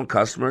exceptional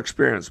customer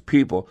experience,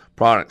 people,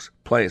 products,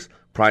 place,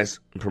 price,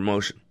 and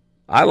promotion.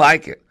 I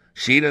like it.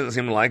 She doesn't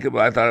seem to like it,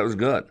 but I thought it was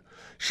good.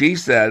 She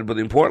said, but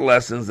the important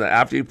lesson is that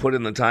after you put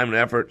in the time and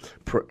effort,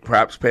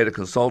 perhaps paid a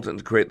consultant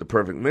to create the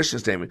perfect mission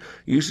statement,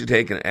 you should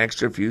take an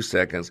extra few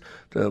seconds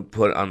to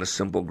put on a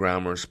simple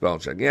grammar spell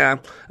check. Yeah,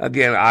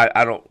 again,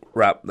 I don't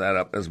wrap that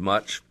up as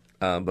much.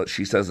 But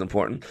she says it's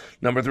important.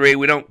 Number 3,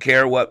 we don't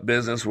care what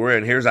business we're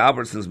in. Here's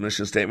Albertson's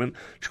mission statement: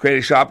 to create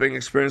a shopping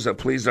experience that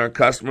pleases our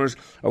customers,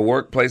 a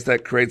workplace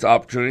that creates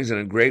opportunities, and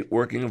a great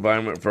working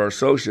environment for our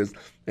associates,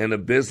 and a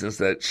business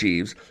that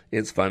achieves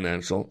its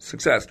financial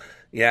success.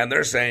 Yeah, and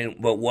they're saying,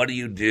 but what do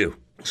you do?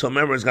 So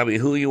remember, it's got to be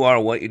who you are,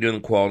 what you do,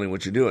 and the quality of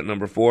what you do. At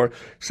number 4,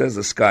 says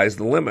the sky's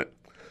the limit.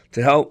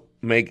 To help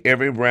make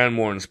every brand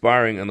more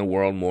inspiring and the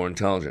world more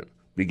intelligent.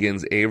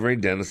 Begins Avery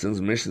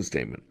Dennison's mission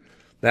statement.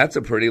 That's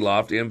a pretty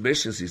lofty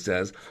ambition, he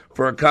says,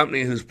 for a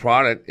company whose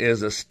product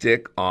is a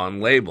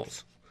stick-on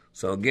labels.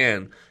 So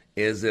again,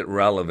 is it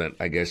relevant?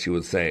 I guess you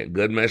would say. A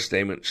good mission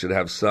statement should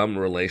have some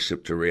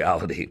relationship to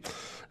reality.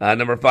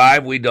 Number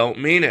 5, we don't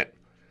mean it.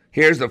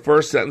 Here's the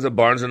first sentence of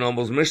Barnes &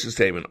 Noble's mission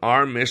statement.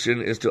 Our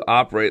mission is to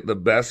operate the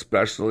best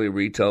specialty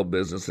retail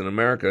business in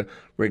America,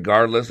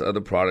 regardless of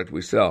the product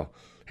we sell.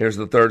 Here's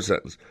the third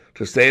sentence.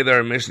 To say that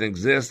our mission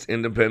exists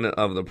independent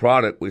of the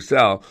product we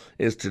sell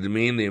is to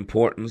demean the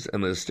importance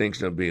and the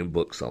distinction of being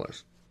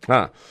booksellers.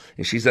 And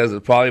she says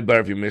it's probably better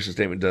if your mission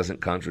statement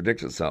doesn't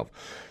contradict itself.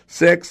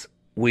 6,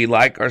 we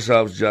like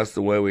ourselves just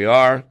the way we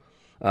are.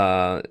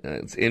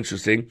 It's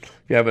interesting.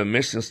 If you have a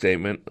mission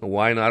statement,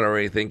 why not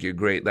already think you're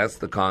great? That's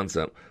the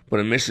concept. But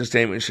a mission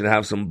statement should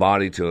have some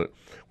body to it.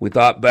 We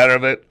thought better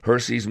of it.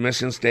 Hershey's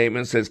mission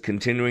statement says,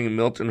 continuing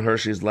Milton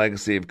Hershey's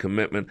legacy of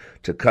commitment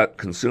to cut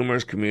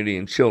consumers, community,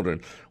 and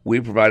children. We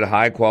provide a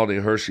high-quality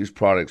Hershey's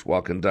products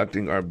while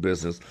conducting our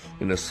business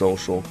in a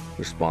social,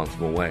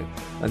 responsible way.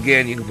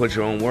 Again, you can put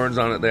your own words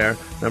on it there.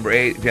 Number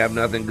 8, if you have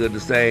nothing good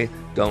to say,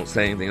 don't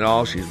say anything at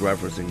all. She's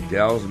referencing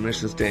Dell's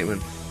mission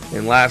statement.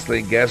 And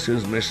lastly, guess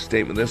whose mission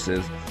statement this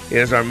is? It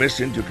is our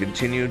mission to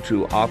continue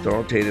to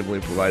authoritatively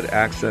provide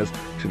access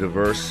to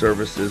diverse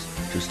services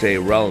to stay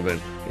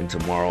relevant in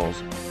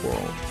tomorrow's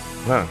world.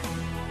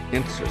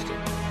 Interesting.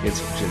 It's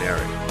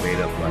generic,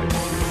 made up by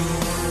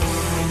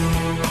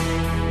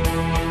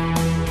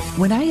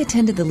When I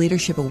attended the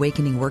Leadership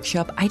Awakening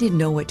workshop, I didn't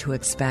know what to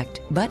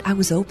expect, but I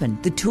was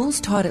open. The tools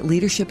taught at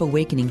Leadership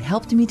Awakening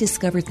helped me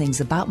discover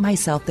things about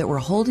myself that were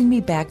holding me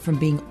back from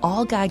being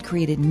all God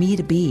created me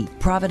to be.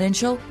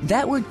 Providential,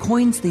 that word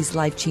coins these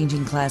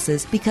life-changing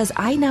classes because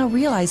I now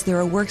realize there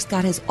are works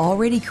God has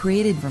already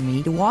created for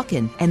me to walk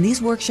in, and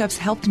these workshops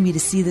helped me to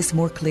see this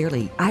more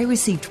clearly. I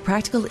received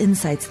practical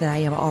insights that I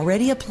am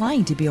already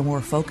applying to be a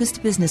more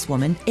focused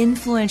businesswoman,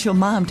 influential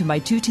mom to my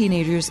 2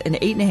 teenagers, an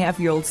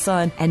 8.5-year-old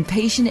son, and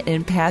patient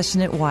and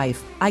passionate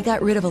wife. I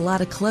got rid of a lot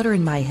of clutter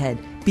in my head.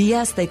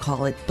 BS, they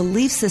call it,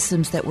 belief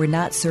systems that were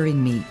not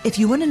serving me. If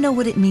you want to know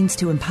what it means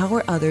to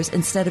empower others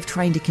instead of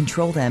trying to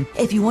control them,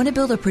 if you want to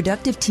build a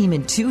productive team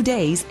in 2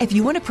 days, if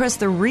you want to press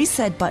the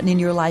reset button in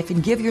your life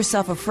and give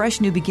yourself a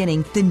fresh new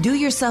beginning, then do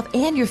yourself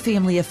and your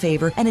family a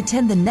favor and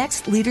attend the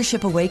next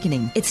Leadership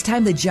Awakening. It's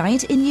time the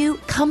giant in you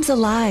comes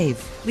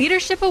alive.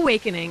 Leadership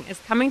Awakening is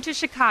coming to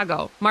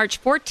Chicago,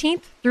 March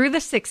 14th through the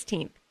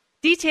 16th.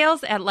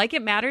 Details at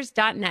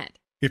likeitmatters.net.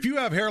 If you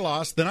have hair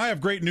loss, then I have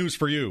great news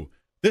for you.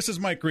 This is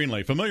Mike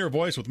Greenley, familiar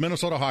voice with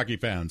Minnesota hockey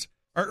fans.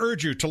 I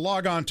urge you to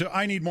log on to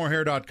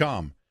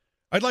IneedMoreHair.com.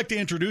 I'd like to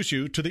introduce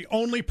you to the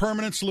only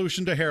permanent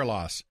solution to hair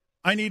loss,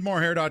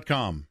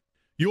 IneedMoreHair.com.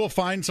 You will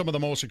find some of the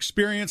most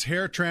experienced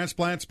hair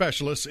transplant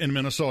specialists in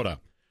Minnesota.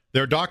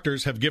 Their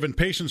doctors have given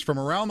patients from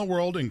around the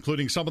world,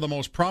 including some of the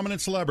most prominent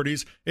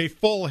celebrities, a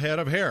full head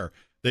of hair.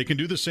 They can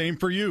do the same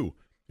for you.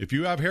 If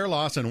you have hair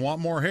loss and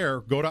want more hair,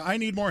 go to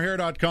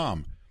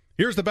IneedMoreHair.com.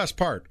 Here's the best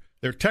part.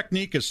 Their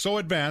technique is so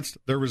advanced,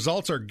 their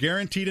results are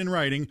guaranteed in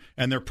writing,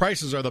 and their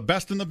prices are the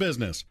best in the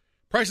business.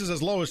 Prices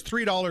as low as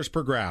 $3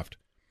 per graft.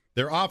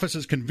 Their office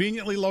is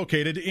conveniently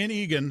located in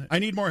Eagan.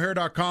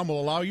 IneedMoreHair.com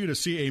will allow you to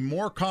see a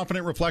more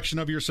confident reflection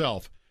of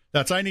yourself.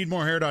 That's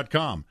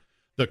IneedMoreHair.com.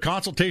 The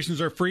consultations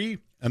are free,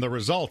 and the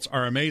results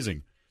are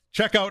amazing.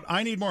 Check out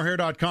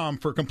IneedMoreHair.com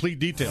for complete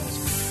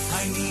details.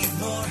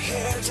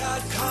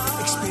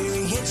 IneedMoreHair.com.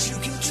 Experience you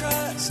can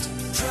trust.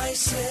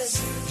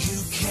 Prices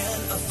you can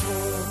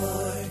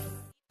afford.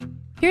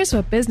 Here's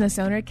what business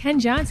owner Ken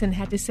Johnson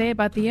had to say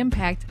about the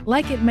impact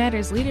Like It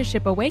Matters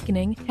Leadership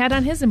Awakening had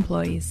on his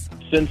employees.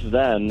 Since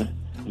then,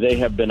 they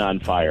have been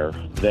on fire.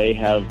 They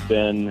have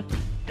been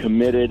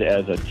committed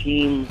as a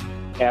team,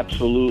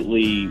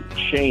 absolutely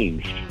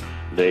changed.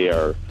 They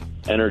are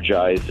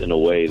energized in a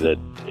way that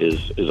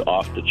is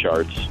off the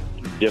charts,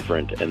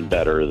 different and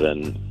better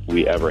than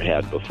we ever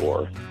had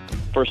before.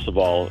 First of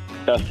all,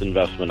 best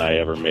investment I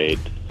ever made.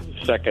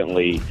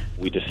 Secondly,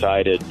 we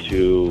decided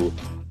to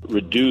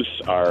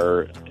reduce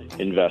our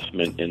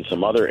investment in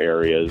some other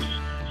areas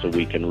so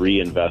we can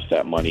reinvest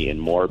that money in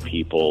more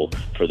people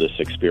for this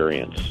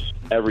experience.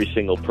 Every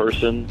single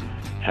person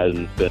has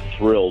been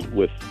thrilled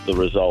with the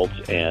results,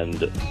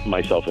 and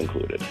myself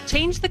included.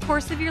 Change the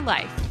course of your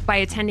life by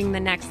attending the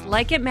next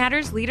Like It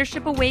Matters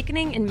Leadership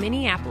Awakening in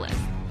Minneapolis,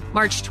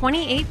 March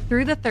 28th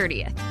through the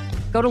 30th.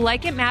 Go to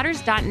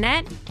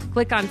likeitmatters.net,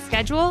 click on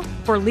schedule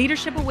for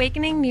Leadership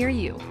Awakening near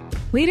you.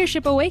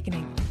 Leadership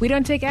Awakening. We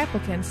don't take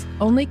applicants,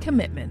 only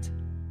commitment.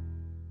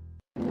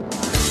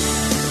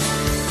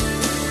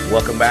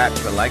 Welcome back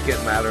to Like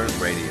It Matters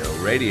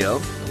Radio.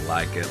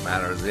 Like It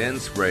Matters,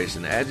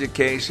 inspiration,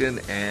 education,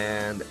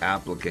 and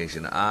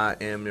application. I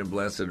am your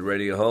blessed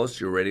radio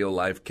host, your radio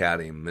life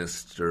caddy,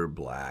 Mr.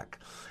 Black.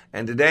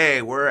 And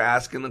today we're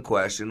asking the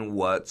question,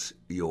 what's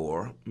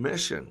your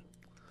mission?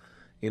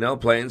 You know,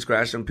 planes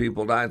crash and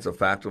people die. It's a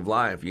fact of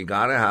life. You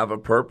got to have a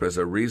purpose,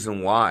 a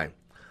reason why.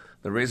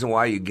 The reason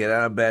why you get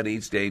out of bed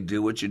each day,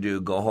 do what you do,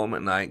 go home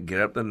at night,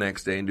 get up the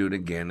next day and do it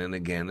again and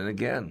again and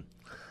again.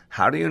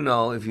 How do you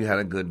know if you had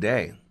a good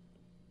day?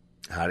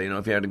 How do you know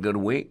if you had a good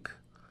week?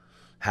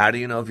 How do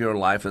you know if your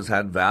life has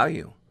had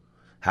value?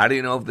 How do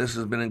you know if this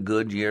has been a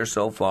good year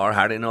so far?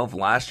 How do you know if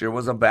last year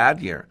was a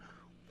bad year?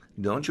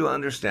 Don't you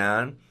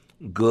understand?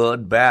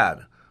 Good,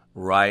 bad,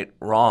 right,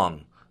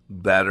 wrong,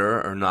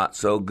 better or not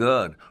so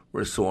good,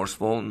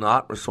 resourceful,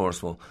 not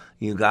resourceful.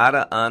 You got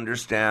to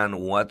understand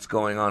what's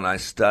going on. I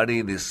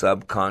study the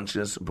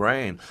subconscious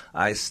brain.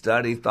 I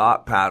study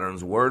thought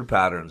patterns, word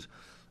patterns.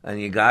 And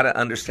you got to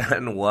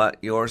understand what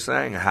you're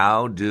saying.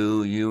 How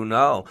do you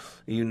know?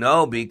 You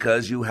know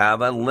because you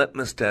have a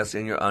litmus test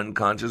in your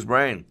unconscious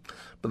brain.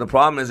 But the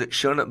problem is it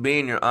shouldn't be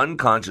in your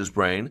unconscious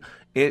brain.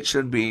 It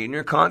should be in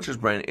your conscious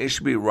brain. It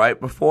should be right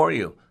before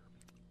you.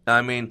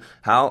 I mean,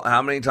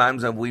 how many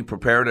times have we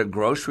prepared a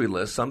grocery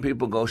list? Some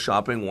people go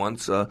shopping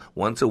once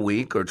a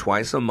week or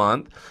twice a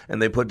month,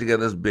 and they put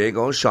together this big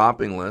old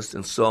shopping list.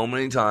 And so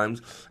many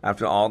times,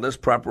 after all this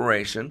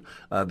preparation,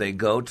 they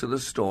go to the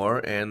store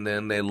and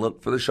then they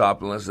look for the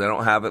shopping list. They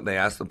don't have it. They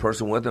ask the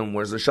person with them,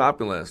 "Where's the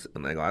shopping list?"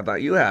 And they go, "I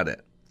thought you had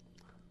it."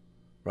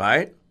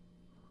 Right?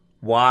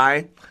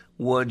 Why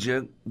would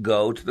you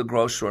go to the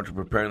grocery store to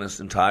prepare this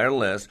entire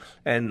list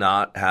and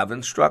not have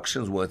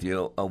instructions with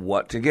you of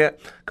what to get?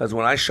 Because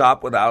when I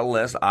shop without a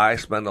list, I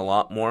spend a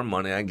lot more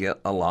money. I get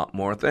a lot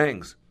more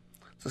things.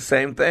 It's the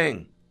same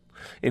thing.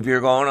 If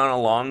you're going on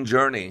a long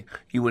journey,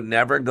 you would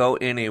never go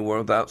anywhere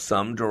without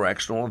some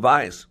directional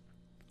advice,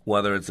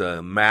 whether it's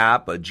a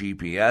map, a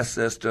GPS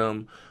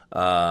system,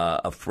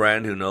 a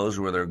friend who knows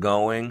where they're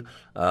going,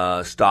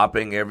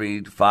 stopping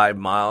every 5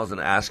 miles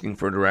and asking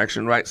for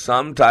direction, right?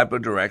 Some type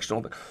of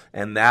directional.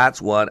 And that's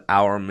what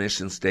our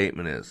mission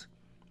statement is.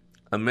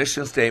 A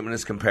mission statement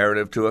is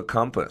comparative to a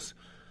compass.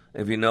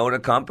 If you know what a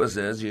compass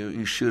is,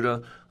 you shoot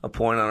a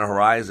point on a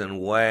horizon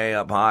way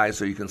up high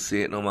so you can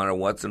see it no matter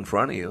what's in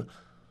front of you,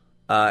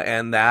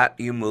 and that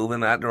you move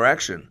in that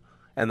direction.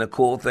 And the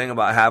cool thing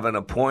about having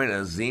a point,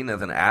 a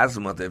zenith, an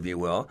azimuth, if you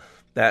will,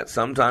 that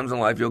sometimes in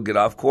life you'll get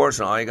off course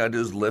and all you got to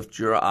do is lift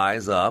your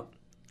eyes up,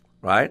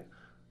 right?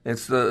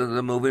 It's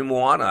the movie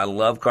Moana. I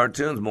love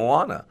cartoons.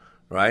 Moana,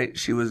 right?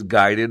 She was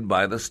guided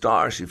by the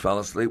stars. She fell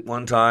asleep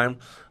one time,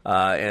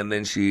 and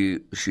then she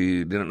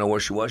didn't know where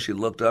she was. She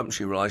looked up and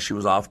she realized she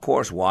was off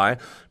course. Why?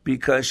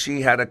 Because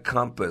she had a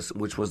compass,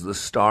 which was the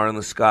star in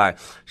the sky.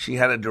 She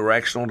had a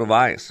directional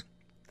device.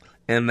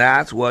 And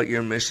that's what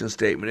your mission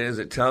statement is.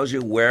 It tells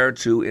you where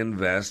to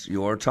invest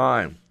your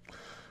time.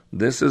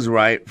 This is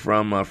right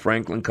from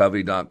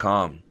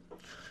FranklinCovey.com.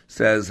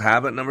 Says,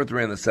 habit number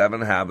 3 in the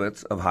 7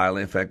 habits of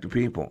highly effective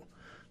people.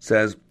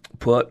 Says,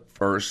 put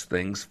first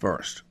things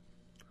first.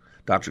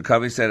 Dr.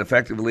 Covey said,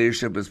 effective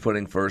leadership is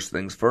putting first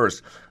things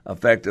first.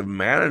 Effective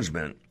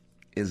management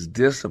is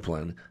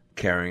discipline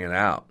carrying it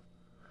out.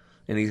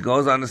 And he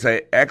goes on to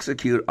say,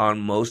 execute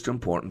on most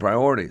important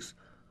priorities.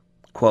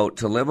 Quote,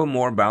 to live a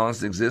more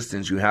balanced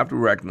existence, you have to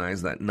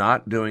recognize that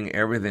not doing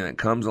everything that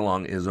comes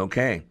along is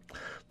okay.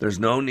 There's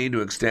no need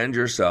to extend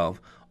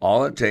yourself.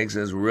 All it takes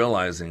is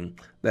realizing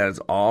that it's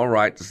all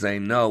right to say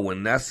no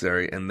when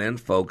necessary and then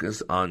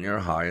focus on your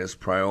highest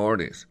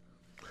priorities.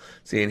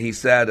 See, and he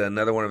said,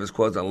 another one of his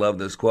quotes, I love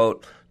this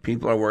quote,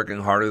 people are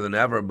working harder than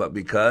ever, but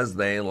because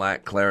they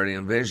lack clarity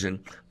and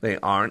vision, they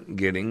aren't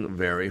getting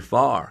very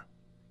far.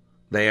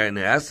 They, in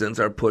essence,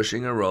 are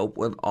pushing a rope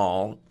with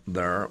all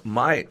their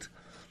might.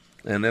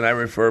 And then I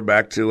refer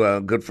back to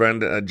a good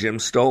friend, Jim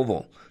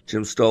Stovall.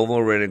 Jim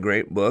Stovall read a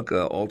great book,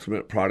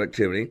 Ultimate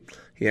Productivity.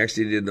 He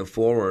actually did the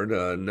forward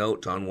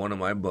note on one of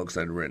my books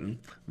I'd written.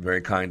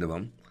 Very kind of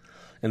him.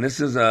 And this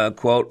is a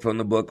quote from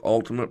the book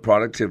Ultimate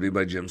Productivity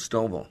by Jim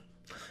Stovall.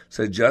 It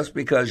said, just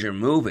because you're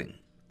moving,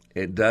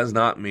 it does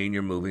not mean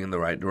you're moving in the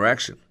right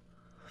direction.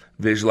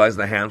 Visualize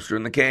the hamster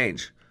in the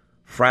cage,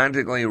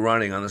 frantically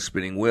running on the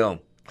spinning wheel.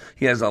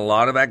 He has a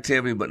lot of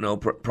activity but no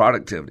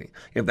productivity.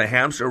 If the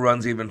hamster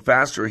runs even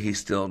faster, he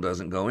still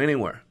doesn't go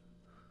anywhere.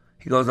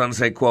 He goes on to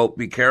say, quote,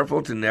 be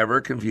careful to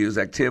never confuse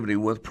activity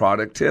with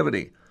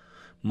productivity.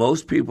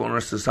 Most people in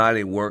our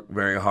society work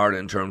very hard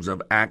in terms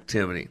of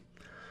activity.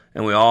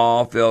 And we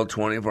all fill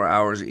 24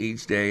 hours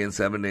each day and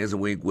 7 days a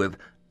week with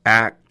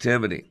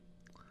activity.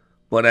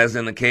 But as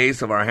in the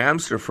case of our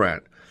hamster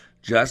friend,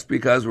 just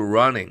because we're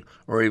running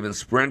or even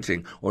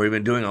sprinting or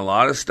even doing a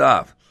lot of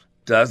stuff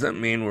doesn't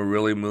mean we're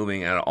really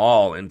moving at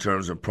all in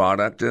terms of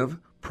productive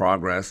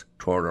progress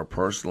toward our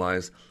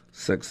personalized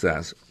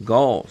success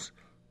goals,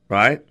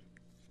 right?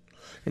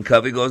 And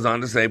Covey goes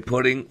on to say,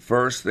 putting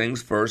first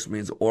things first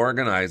means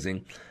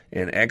organizing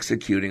and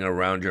executing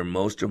around your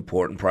most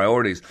important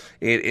priorities.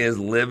 It is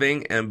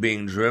living and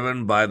being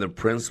driven by the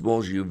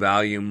principles you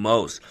value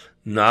most,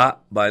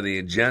 not by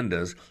the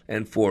agendas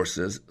and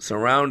forces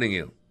surrounding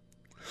you.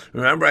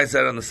 Remember I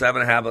said on the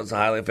 7 Habits of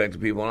Highly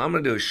Effective People, and I'm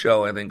going to do a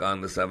show, I think,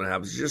 on the 7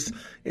 Habits.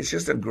 It's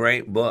just a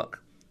great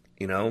book,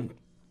 you know.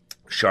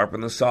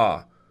 Sharpen the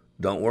saw.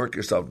 Don't work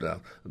yourself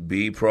down.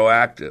 Be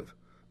proactive.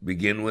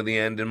 Begin with the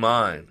end in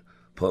mind.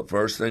 Put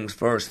first things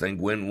first.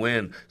 Think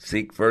win-win.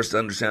 Seek first to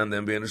understand,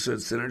 then be understood.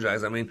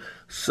 Synergize. I mean,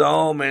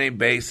 so many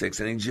basics,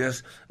 and he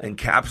just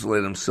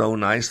encapsulated them so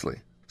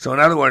nicely. So in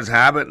other words,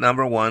 habit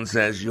number 1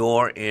 says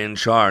you're in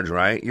charge,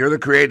 right? You're the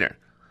creator.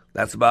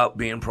 That's about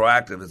being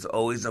proactive. It's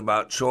always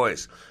about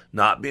choice,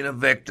 not being a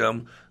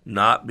victim,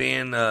 not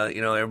being,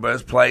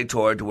 everybody's play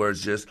toy to where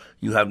it's just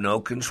you have no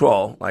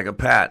control like a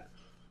pet,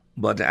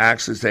 but to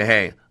actually say,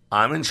 hey,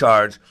 I'm in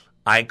charge.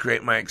 I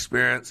create my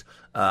experience.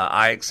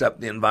 I accept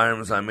the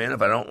environments I'm in.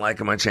 If I don't like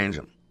them, I change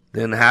them.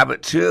 Then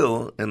habit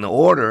 2 in the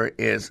order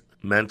is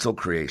mental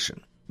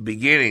creation,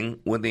 beginning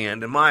with the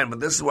end in mind. But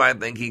this is why I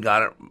think he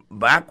got it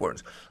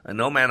backwards. And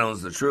no man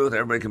knows the truth.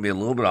 Everybody can be a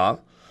little bit off.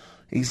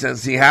 He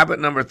says, see, habit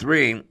number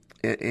 3,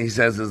 he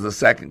says, is the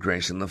second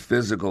creation, the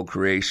physical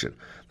creation.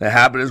 The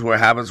habit is where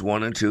habits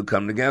 1 and 2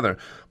 come together.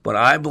 But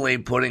I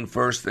believe putting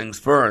first things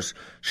first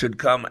should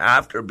come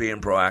after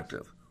being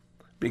proactive.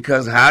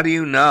 Because how do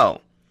you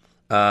know,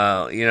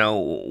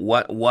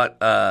 what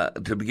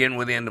to begin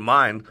with the end in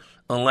mind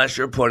unless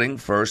you're putting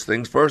first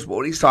things first? But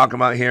what he's talking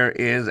about here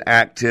is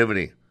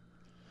activity.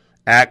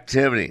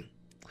 Activity.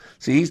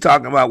 See, he's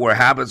talking about where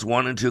habits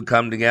 1 and 2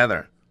 come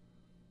together,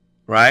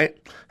 right?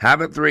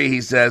 Habit 3,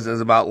 he says,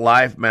 is about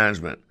life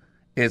management.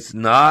 It's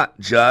not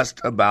just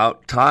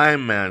about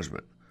time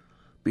management,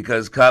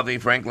 because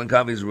Franklin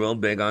Covey's real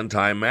big on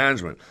time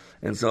management.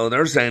 And so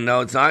they're saying,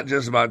 no, it's not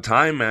just about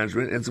time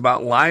management. It's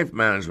about life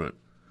management.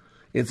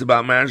 It's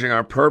about managing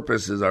our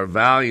purposes, our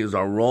values,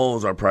 our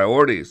roles, our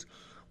priorities.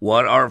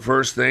 What are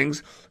first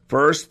things?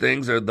 First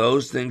things are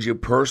those things you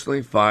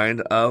personally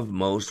find of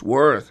most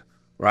worth,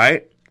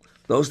 right?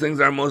 Those things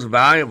are most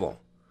valuable.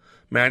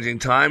 Managing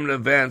time and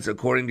events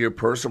according to your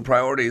personal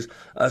priorities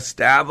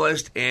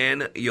established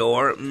in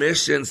your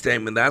mission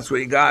statement. That's what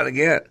you got to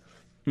get.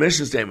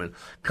 Mission statement.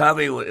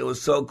 Covey, it was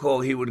so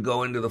cool, he would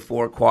go into the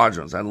 4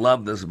 quadrants. I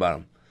love this about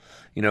him.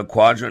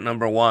 Quadrant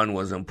number 1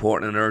 was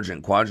important and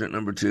urgent. Quadrant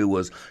number 2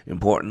 was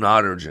important,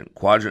 not urgent.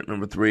 Quadrant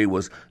number 3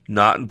 was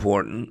not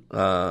important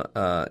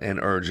and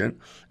urgent.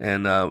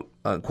 And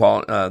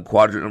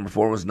quadrant number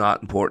 4 was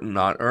not important,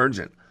 not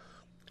urgent.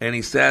 And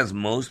he says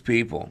most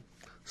people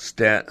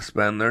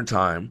spend their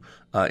time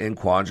in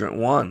quadrant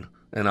 1,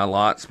 and a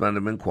lot spend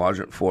them in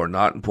quadrant 4.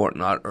 Not important,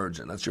 not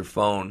urgent. That's your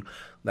phone.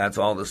 That's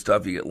all the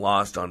stuff you get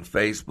lost on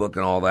Facebook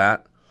and all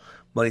that.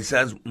 But he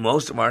says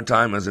most of our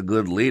time as a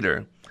good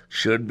leader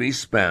should be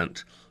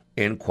spent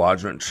in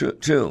quadrant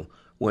 2,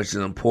 which is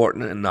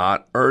important and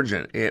not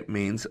urgent. It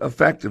means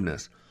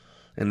effectiveness.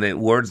 And the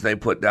words they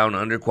put down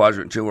under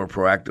quadrant 2 are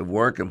proactive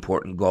work,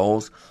 important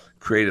goals,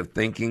 creative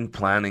thinking,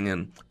 planning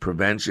and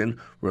prevention,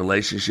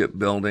 relationship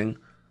building,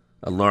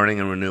 learning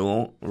and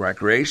renewal,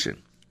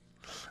 recreation.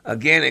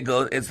 Again,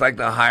 it's like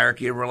the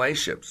hierarchy of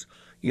relationships.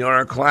 In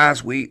our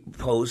class, we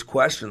pose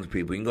questions to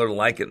people. You can go to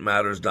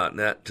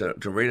likeitmatters.net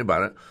to read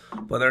about it.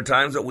 But there are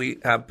times that we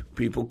have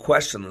people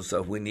question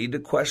themselves. We need to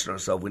question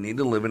ourselves. We need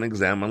to live and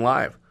examine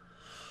life.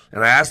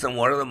 And I ask them,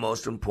 what are the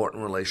most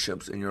important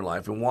relationships in your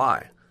life and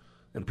why?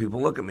 And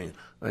people look at me.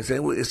 And I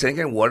say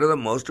again, what are the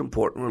most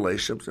important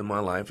relationships in my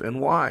life and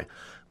why?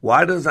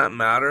 Why does that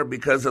matter?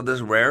 Because of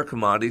this rare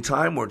commodity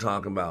time we're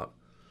talking about.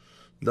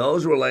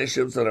 Those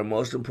relationships that are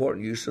most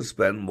important, you should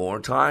spend more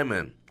time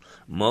in.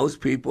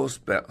 Most people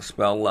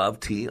spell love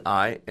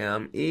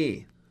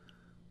T-I-M-E.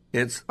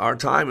 It's our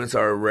time. It's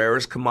our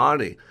rarest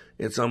commodity.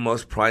 It's our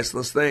most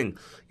priceless thing.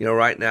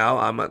 Right now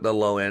I'm at the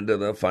low end of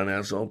the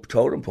financial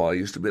totem pole. I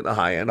used to be at the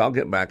high end. I'll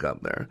get back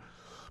up there.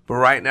 But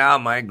right now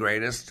my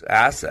greatest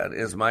asset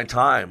is my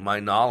time, my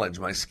knowledge,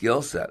 my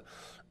skill set,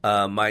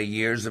 my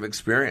years of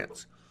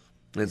experience.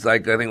 It's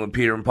like, I think when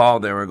Peter and Paul,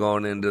 they were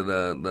going into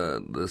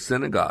the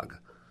synagogue.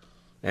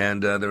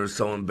 And there was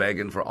someone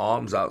begging for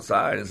alms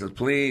outside and says,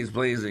 please,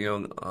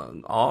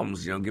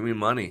 alms, give me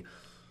money.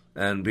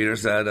 And Peter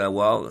said,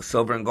 well,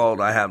 silver and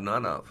gold I have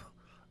none of,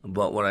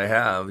 but what I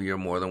have, you're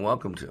more than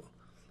welcome to.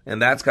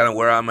 And that's kind of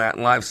where I'm at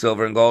in life.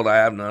 Silver and gold I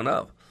have none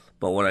of,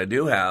 but what I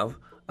do have,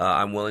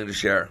 I'm willing to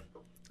share.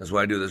 That's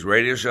why I do this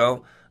radio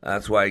show.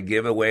 That's why I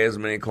give away as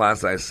many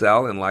classes as I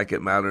sell in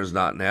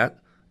likeitmatters.net.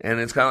 And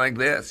it's kind of like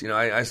this.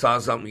 I saw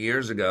something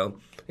years ago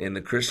in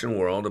the Christian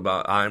world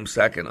about I'm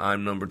second,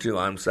 I'm number 2,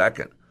 I'm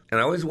second. And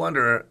I always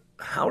wonder,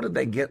 how did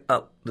they get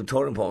up the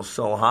totem pole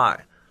so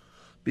high?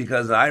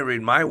 Because I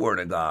read my word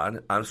of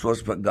God. I'm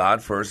supposed to put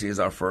God first. He is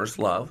our first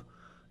love.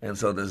 And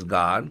so there's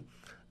God.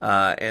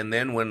 And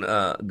then when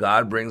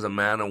God brings a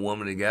man and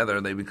woman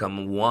together, they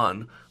become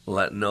one.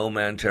 Let no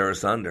man tear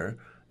asunder.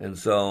 And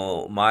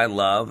so my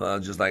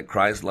love, just like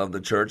Christ loved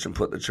the church and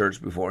put the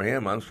church before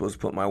him, I'm supposed to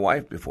put my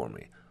wife before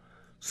me.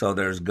 So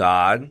there's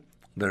God.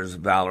 There's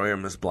Valerie, or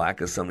Miss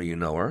Black, as some of you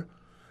know her.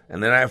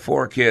 And then I have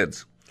 4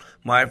 kids.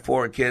 My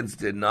 4 kids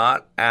did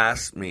not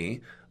ask me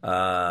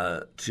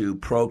to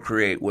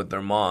procreate with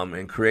their mom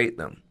and create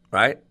them,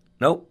 right?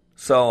 Nope.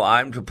 So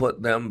I'm to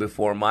put them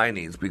before my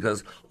needs,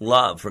 because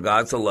love, for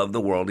God so loved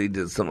the world, he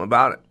did something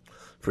about it.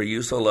 For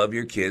you so love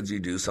your kids, you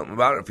do something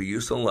about it. For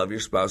you so love your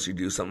spouse, you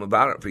do something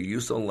about it. For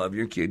you so love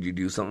your kid, you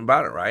do something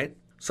about it, right?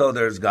 So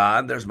there's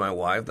God, there's my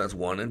wife, that's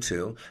 1 and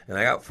 2, and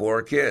I got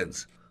 4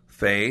 kids.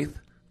 Faith,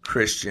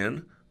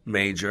 Christian,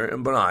 Major,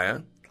 and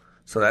Benaiah.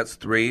 So that's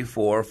 3,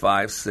 4,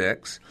 5,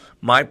 6.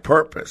 My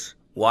purpose,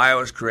 why I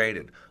was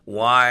created,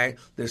 why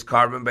this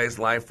carbon-based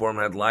life form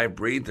had life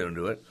breathed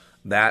into it,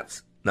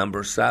 that's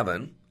number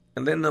 7.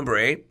 And then number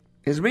 8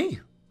 is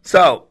me.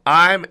 So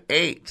I'm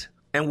 8.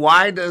 And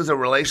why does a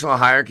relational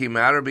hierarchy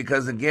matter?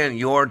 Because, again,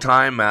 your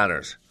time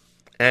matters.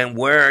 and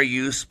where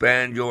you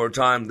spend your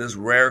time, this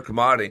rare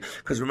commodity.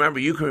 Because remember,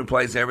 you can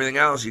replace everything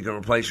else. You can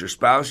replace your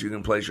spouse. You can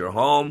replace your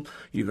home.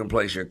 You can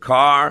replace your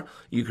car.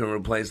 You can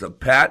replace a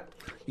pet.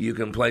 You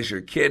can replace your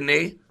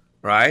kidney,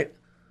 right?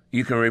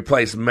 You can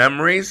replace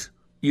memories.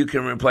 You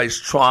can replace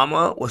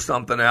trauma with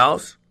something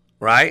else,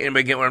 right?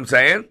 Anybody get what I'm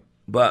saying?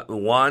 But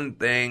one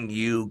thing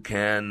you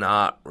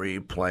cannot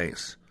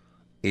replace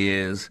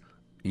is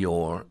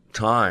your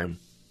time.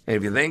 And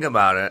if you think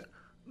about it,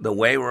 the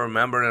way we're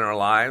remembered in our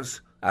lives,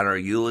 at our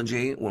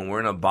eulogy, when we're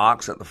in a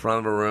box at the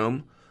front of a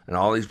room and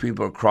all these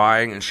people are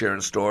crying and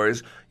sharing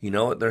stories, you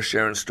know what they're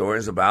sharing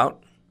stories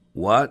about?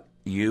 What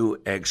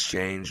you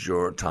exchanged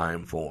your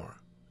time for.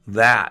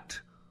 That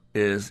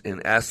is,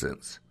 in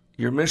essence,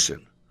 your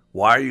mission.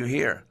 Why are you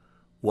here?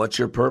 What's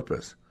your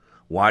purpose?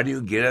 Why do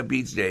you get up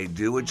each day,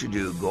 do what you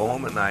do, go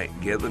home at night,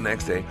 get up the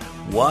next day?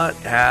 What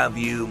have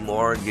you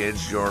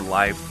mortgaged your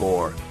life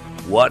for?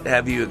 What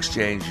have you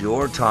exchanged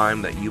your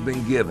time that you've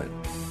been given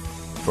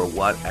for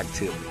what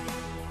activity?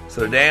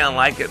 So today on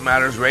Like It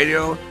Matters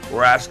Radio,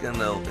 we're asking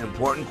the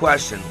important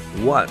question,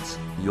 what's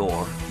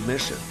your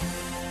mission?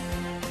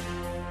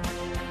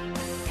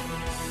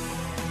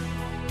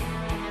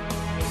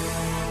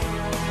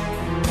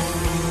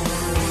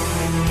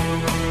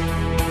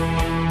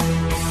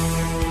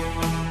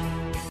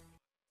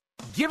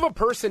 Give a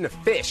person a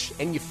fish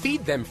and you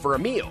feed them for a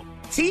meal.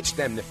 Teach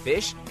them to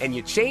fish and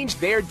you change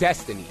their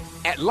destiny.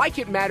 At Like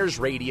It Matters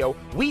Radio,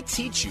 we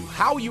teach you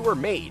how you are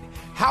made,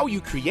 how you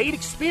create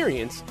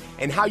experience,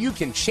 and how you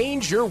can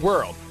change your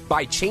world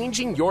by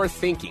changing your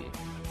thinking.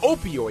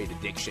 Opioid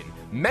addiction,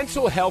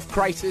 mental health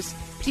crisis,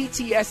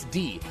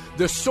 PTSD,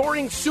 the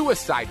soaring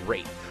suicide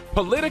rate,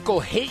 political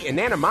hate and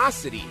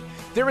animosity.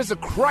 There is a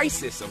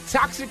crisis of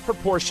toxic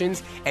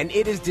proportions and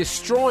it is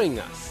destroying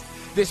us.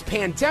 This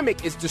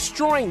pandemic is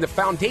destroying the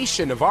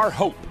foundation of our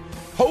hope.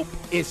 Hope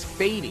is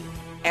fading.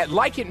 At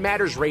Like It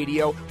Matters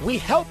Radio, we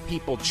help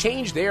people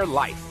change their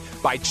life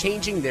by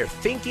changing their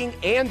thinking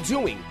and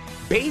doing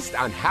based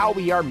on how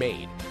we are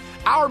made.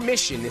 Our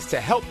mission is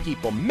to help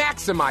people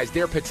maximize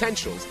their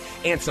potentials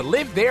and to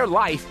live their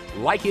life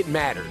like it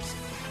matters.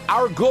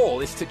 Our goal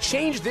is to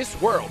change this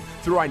world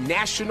through our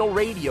national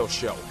radio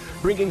show,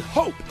 bringing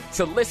hope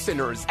to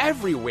listeners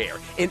everywhere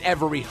in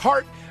every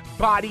heart,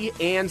 body,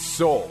 and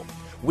soul.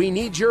 We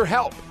need your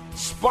help,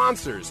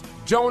 sponsors,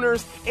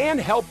 donors, and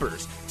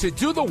helpers to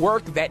do the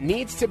work that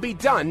needs to be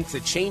done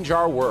to change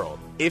our world.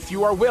 If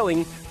you are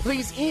willing,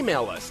 please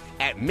email us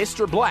at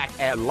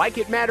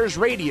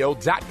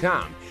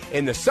MrBlack@LikeItMattersRadio.com.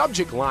 In the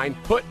subject line,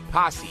 put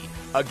Posse.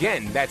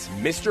 Again, that's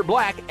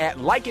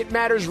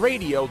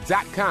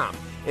MrBlack@LikeItMattersRadio.com.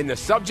 In the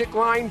subject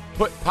line,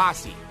 put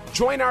Posse.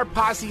 Join our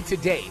posse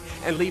today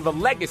and leave a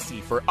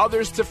legacy for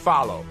others to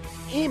follow.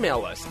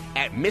 Email us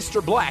at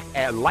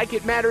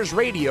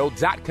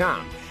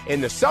MrBlack@LikeItMattersRadio.com.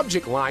 In the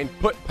subject line,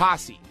 put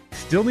Posse.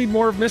 Still need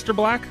more of Mr.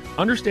 Black?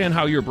 Understand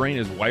how your brain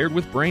is wired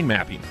with brain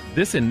mapping.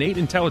 This innate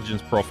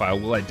intelligence profile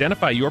will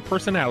identify your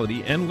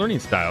personality and learning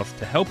styles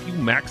to help you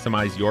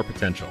maximize your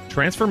potential.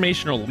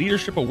 Transformational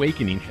Leadership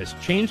Awakening has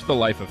changed the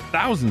life of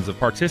thousands of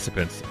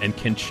participants and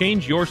can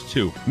change yours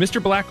too.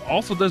 Mr. Black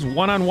also does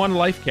one-on-one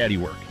life caddy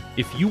work.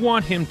 If you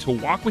want him to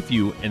walk with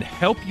you and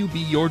help you be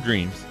your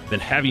dreams, then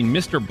having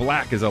Mr.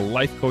 Black as a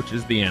life coach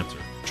is the answer.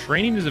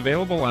 Training is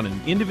available on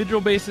an individual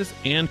basis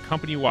and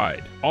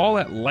company-wide, all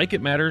at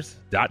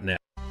likeitmatters.net.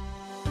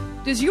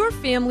 Does your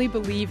family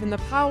believe in the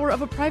power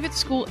of a private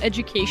school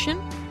education?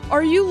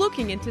 Are you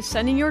looking into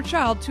sending your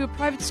child to a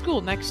private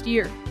school next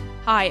year?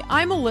 Hi,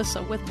 I'm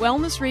Alyssa with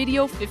Wellness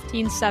Radio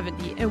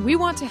 1570, and we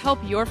want to help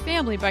your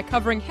family by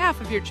covering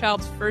half of your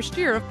child's first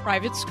year of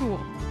private school.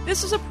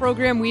 This is a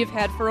program we have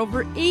had for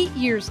over 8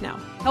 years now,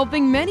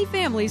 helping many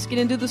families get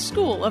into the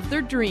school of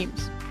their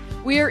dreams.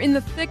 We are in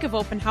the thick of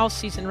open house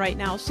season right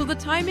now, so the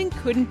timing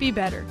couldn't be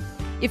better.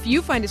 If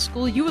you find a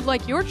school you would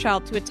like your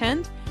child to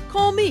attend,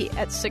 call me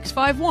at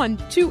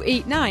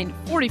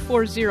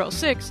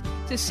 651-289-4406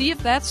 to see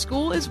if that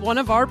school is one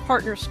of our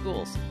partner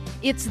schools.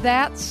 It's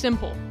that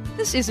simple.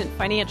 This isn't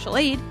financial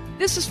aid.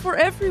 This is for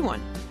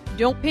everyone.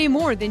 Don't pay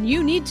more than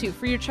you need to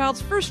for your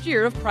child's first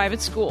year of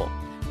private school.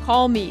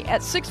 Call me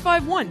at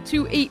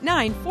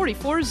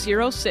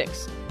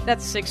 651-289-4406.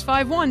 That's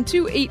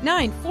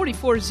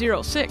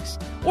 651-289-4406.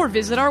 Or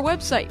visit our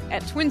website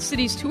at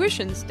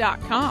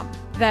TwinCitiesTuitions.com.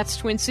 That's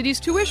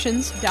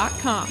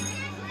TwinCitiesTuitions.com.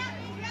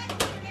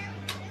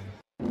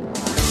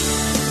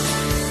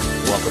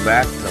 Welcome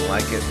back to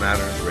Like It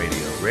Matters Radio.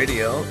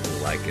 Radio,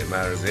 like it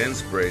matters,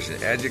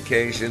 inspiration,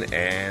 education,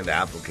 and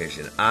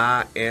application.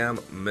 I am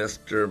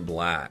Mr.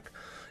 Black.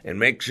 And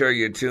make sure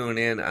you tune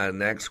in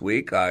next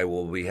week. I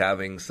will be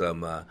having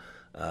some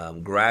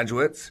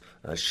graduates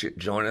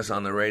join us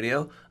on the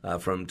radio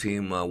from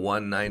Team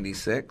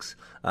 196.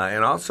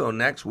 And also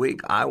next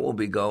week, I will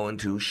be going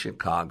to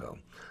Chicago.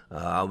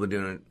 I'll be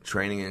doing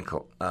training in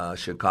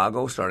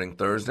Chicago starting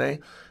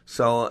Thursday.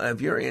 So if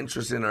you're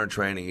interested in our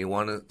training, you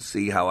want to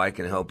see how I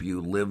can help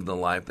you live the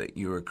life that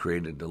you were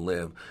created to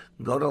live,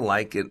 go to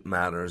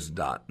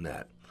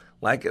likeitmatters.net.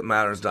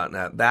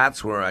 LikeItMatters.net.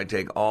 That's where I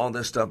take all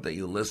this stuff that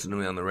you listen to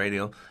me on the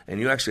radio, and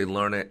you actually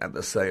learn it at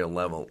the cellular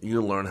level.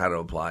 You learn how to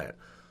apply it.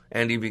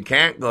 And if you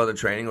can't go to the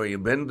training or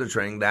you've been to the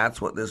training, that's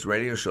what this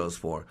radio show is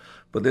for.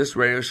 But this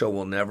radio show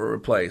will never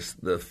replace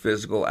the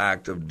physical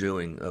act of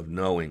doing, of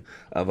knowing,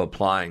 of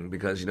applying,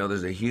 because, you know,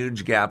 there's a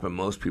huge gap in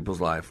most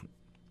people's life.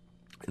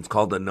 It's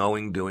called the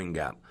knowing-doing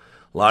gap.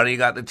 A lot of you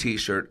got the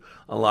T-shirt.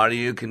 A lot of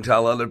you can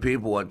tell other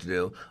people what to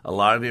do. A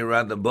lot of you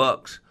read the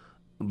books.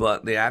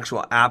 But the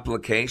actual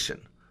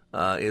application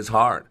is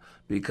hard,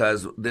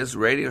 because this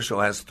radio show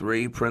has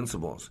 3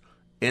 principles.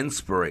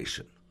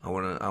 Inspiration. I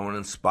want to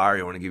inspire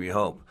you. I want to give you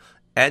hope.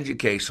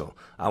 Educational.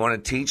 I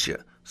want to teach you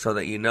so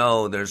that you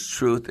know there's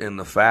truth in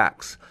the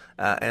facts.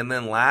 And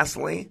then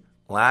lastly,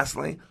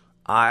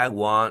 I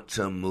want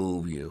to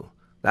move you.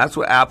 That's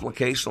what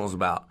applicational is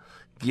about.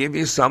 Give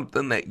you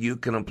something that you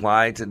can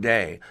apply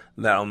today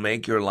that'll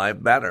make your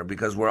life better,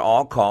 because we're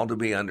all called to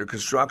be under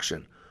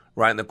construction.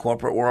 Right, in the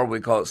corporate world,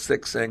 we call it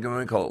Six Sigma,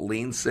 we call it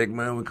Lean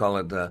Sigma, we call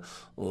it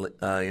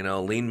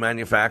lean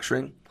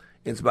manufacturing.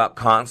 It's about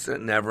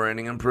constant,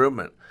 never-ending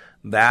improvement.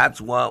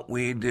 That's what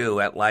we do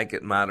at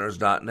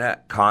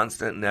LikeItMatters.net,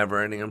 constant,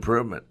 never-ending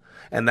improvement.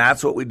 And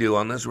that's what we do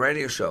on this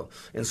radio show.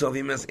 And so if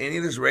you miss any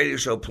of this radio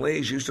show,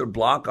 please, you should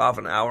block off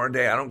an hour a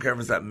day. I don't care if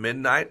it's at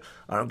midnight.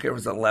 I don't care if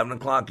it's at 11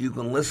 o'clock. You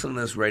can listen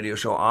to this radio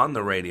show on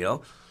the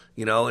radio.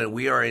 You know, and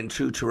we are in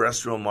 2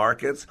 terrestrial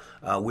markets.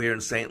 We are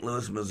in St.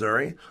 Louis,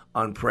 Missouri,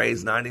 on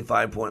Praise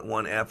 95.1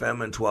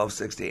 FM and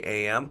 1260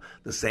 AM,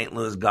 the St.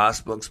 Louis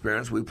Gospel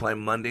Experience. We play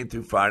Monday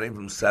through Friday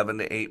from 7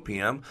 to 8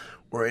 p.m.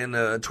 We're in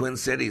the Twin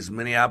Cities,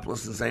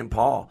 Minneapolis and St.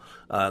 Paul.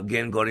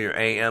 Again, go to your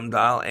AM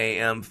dial,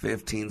 AM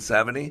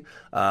 1570,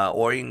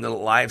 or you can go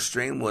live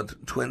stream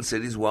with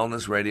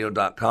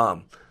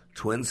TwinCitiesWellnessRadio.com.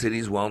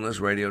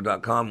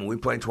 TwinCitiesWellnessRadio.com. And we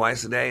play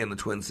twice a day in the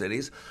Twin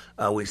Cities.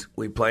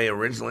 We play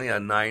originally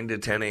at 9 to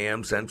 10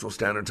 a.m. Central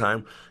Standard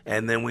Time,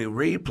 and then we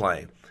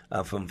replay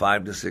from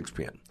 5 to 6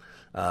 p.m.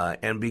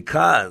 And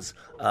because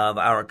of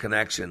our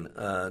connection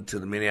to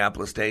the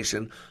Minneapolis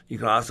station, you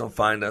can also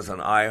find us on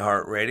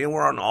iHeartRadio.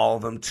 We're on all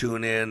of them.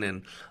 Tune in,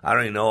 and I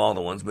don't even know all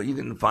the ones, but you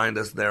can find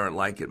us there at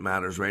Like It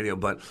Matters Radio.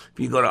 But if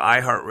you go to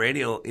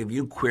iHeartRadio, if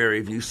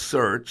you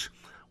search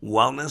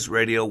Wellness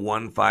Radio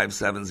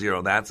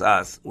 1570. That's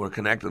us. We're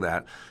connected to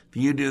that. If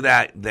you do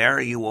that,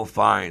 there you will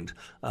find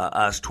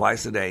us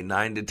twice a day,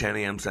 9 to 10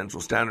 a.m.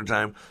 Central Standard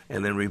Time,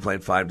 and then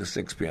replayed 5 to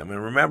 6 p.m.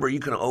 And remember, you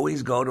can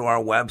always go to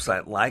our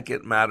website,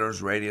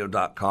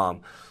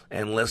 LikeItMattersRadio.com,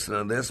 and listen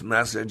to this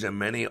message and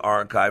many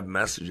archived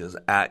messages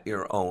at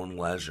your own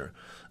leisure.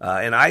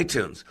 In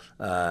iTunes,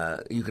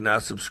 you can now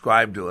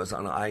subscribe to us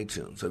on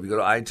iTunes. So if you go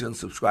to iTunes,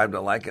 subscribe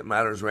to Like It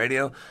Matters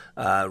Radio,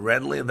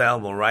 readily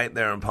available right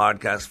there in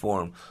podcast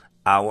form,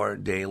 our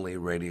daily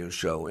radio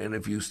show. And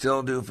if you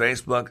still do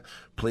Facebook,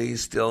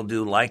 please still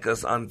do like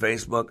us on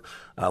Facebook.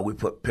 We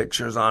put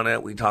pictures on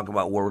it. We talk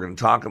about what we're going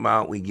to talk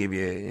about. We give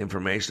you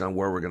information on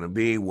where we're going to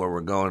be, where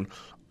we're going,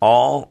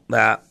 all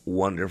that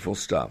wonderful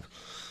stuff.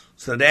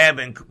 So today I've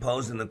been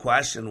posing the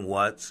question,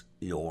 what's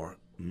your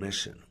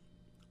mission?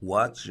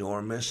 What's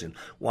your mission?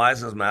 Why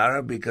does this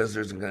matter? Because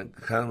there's going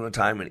to come a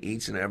time in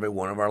each and every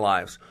one of our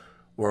lives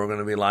where we're going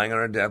to be lying on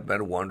our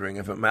deathbed wondering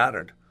if it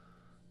mattered.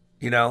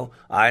 You know,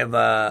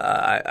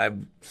 I've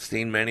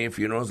seen many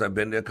funerals. I've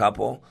been to a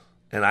couple,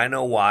 and I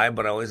know why,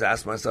 but I always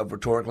ask myself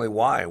rhetorically,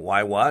 why?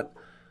 Why what?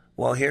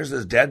 Well, here's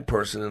this dead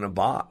person in a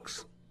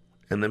box,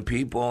 and then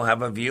people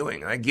have a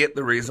viewing. I get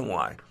the reason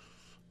why.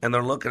 And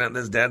they're looking at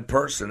this dead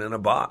person in a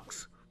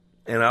box.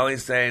 And I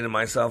always say to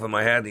myself in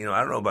my head, you know,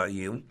 I don't know about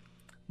you,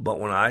 but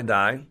when I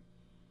die,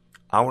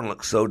 I want to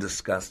look so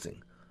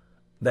disgusting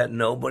that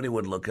nobody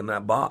would look in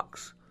that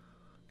box.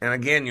 And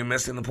again, you're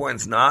missing the point.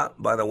 It's not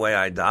by the way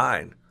I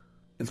died.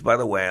 It's by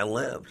the way I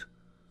lived.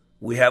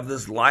 We have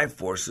this life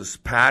force, this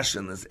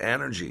passion, this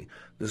energy,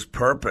 this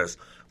purpose.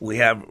 We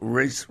have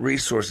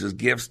resources,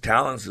 gifts,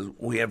 talents.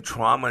 We have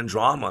trauma and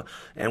drama.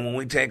 And when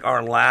we take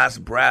our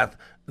last breath,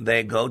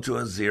 they go to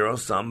a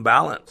zero-sum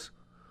balance.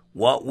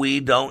 What we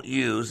don't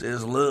use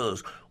is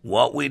lose.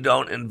 What we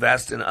don't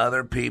invest in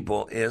other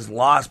people is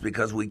lost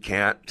because we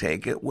can't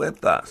take it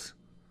with us.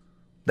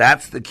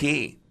 That's the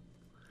key.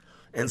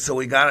 And so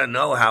we got to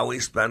know how we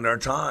spend our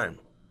time.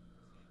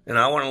 And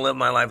I want to live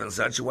my life in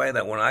such a way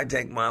that when I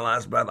take my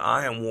last breath,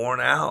 I am worn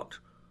out.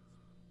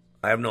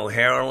 I have no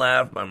hair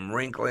left. I'm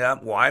wrinkly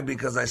up. Why?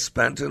 Because I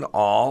spent it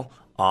all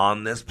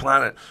on this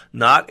planet.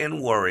 Not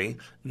in worry,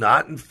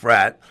 not in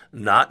fret,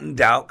 not in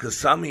doubt. Because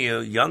some of you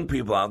young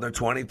people out there,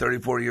 20, 30,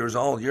 40 years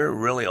old, you're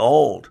really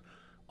old.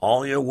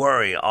 All your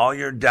worry, all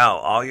your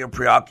doubt, all your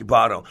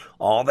preoccupado,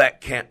 all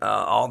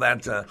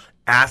that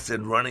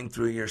acid running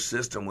through your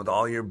system with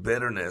all your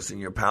bitterness and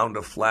your pound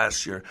of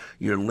flesh, your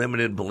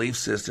limited belief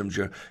systems,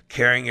 you're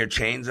carrying your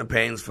chains of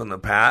pains from the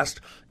past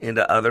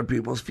into other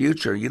people's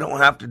future. You don't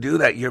have to do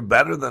that. You're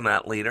better than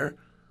that, leader.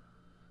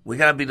 We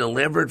got to be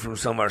delivered from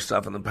some of our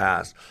stuff in the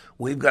past.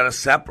 We've got to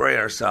separate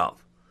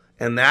ourselves.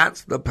 And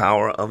that's the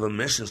power of a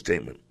mission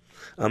statement.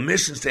 A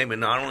mission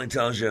statement not only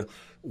tells you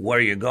where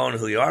you're going and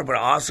who you are, but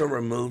also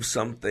removes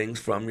some things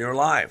from your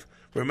life.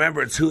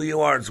 Remember, it's who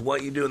you are, it's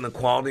what you do, and the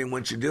quality in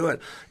which you do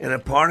it. And a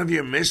part of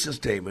your mission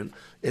statement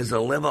is to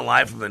live a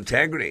life of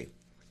integrity.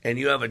 And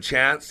you have a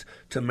chance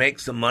to make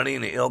some money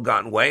in an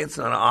ill-gotten way. It's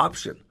not an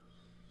option.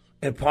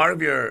 And part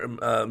of your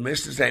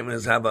mission statement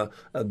is have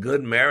a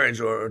good marriage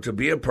or to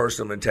be a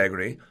person of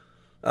integrity.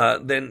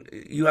 Then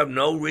you have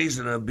no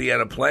reason to be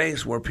at a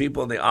place where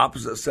people of the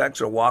opposite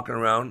sex are walking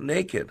around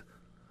naked.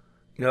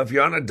 You know, if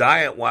you're on a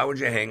diet, why would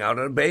you hang out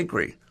at a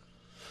bakery?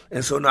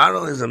 And so not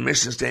only does a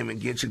mission statement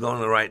get you going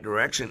in the right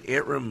direction,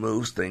 it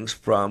removes things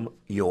from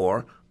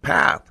your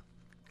path.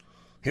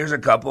 Here's a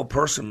couple of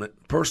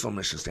personal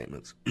mission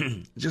statements.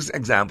 Just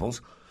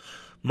examples.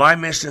 My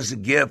mission is to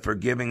give, for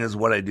giving is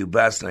what I do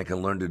best, and I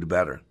can learn to do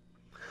better.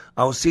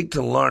 I will seek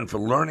to learn, for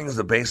learning is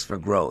the base for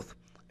growth,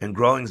 and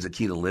growing is the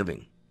key to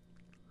living.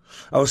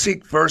 I will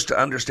seek first to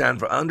understand,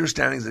 for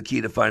understanding is the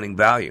key to finding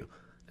value,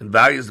 and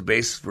value is the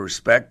basis for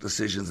respect,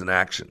 decisions, and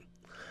action.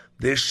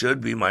 This should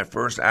be my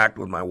first act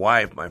with my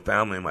wife, my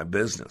family, and my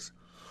business.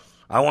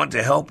 I want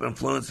to help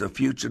influence the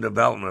future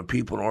development of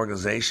people and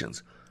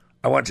organizations.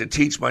 I want to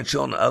teach my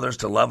children and others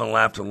to love and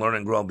laugh, to learn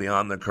and grow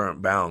beyond their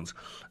current bounds.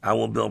 I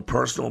will build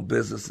personal,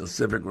 business, and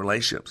civic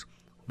relationships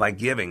by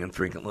giving in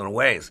frequent little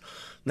ways.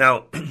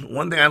 Now,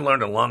 one thing I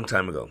learned a long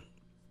time ago,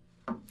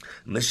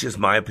 and this is just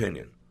my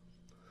opinion,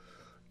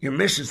 your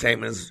mission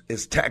statement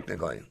is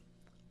technically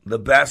the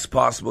best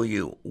possible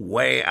you,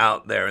 way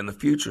out there in the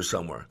future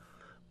somewhere,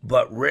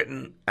 but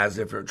written as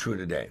if it's true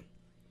today.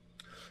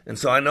 And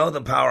so I know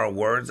the power of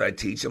words. I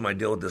teach them. I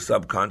deal with the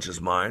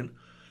subconscious mind.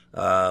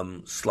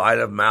 Sleight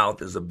of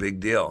mouth is a big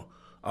deal.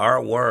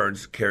 Our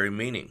words carry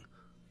meaning.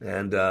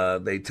 And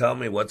they tell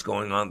me what's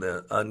going on at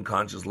the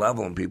unconscious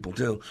level in people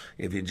too,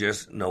 if you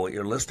just know what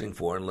you're listening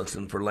for and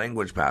listen for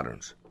language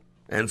patterns.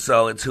 And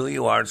so it's who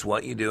you are, it's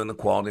what you do, and the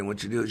quality in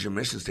what you do is your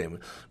mission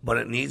statement. But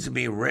it needs to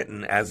be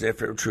written as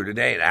if it were true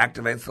today. It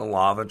activates the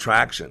law of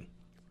attraction.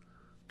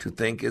 To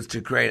think is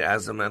to create.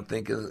 As a man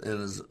thinketh in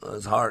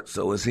his heart,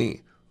 so is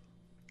he.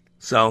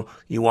 So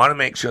you want to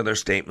make sure there's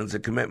statements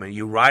of commitment.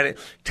 You write it.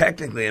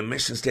 Technically, a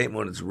mission statement,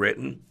 when it's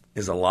written,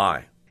 is a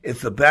lie.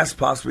 It's the best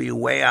possible you,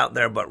 way out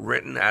there, but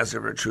written as if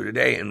it were true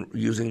today, and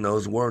using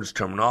those words,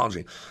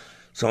 terminology.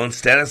 So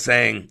instead of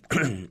saying,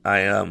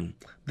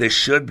 this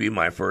should be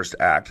my first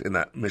act in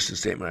that mission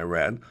statement I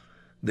read,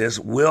 this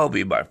will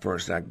be my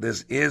first act,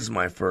 this is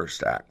my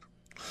first act.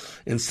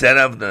 Instead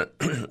of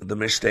the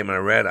mission statement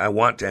I read, I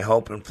want to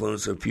help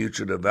influence the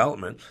future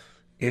development,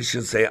 it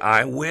should say,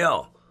 I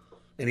will.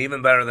 And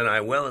even better than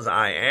I will is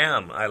I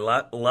am. I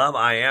love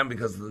I am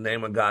because of the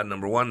name of God,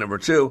 number one. Number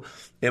two,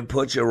 it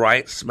puts you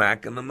right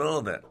smack in the middle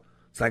of it.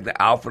 It's like the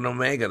Alpha and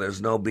Omega.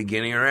 There's no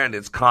beginning or end.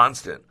 It's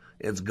constant.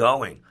 It's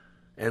going.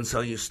 And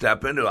so you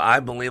step into it. I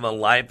believe a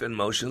life in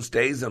motion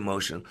stays in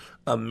motion.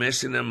 A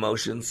mission in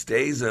motion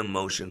stays in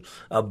motion.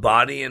 A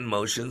body in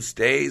motion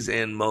stays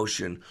in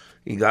motion.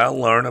 You got to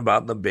learn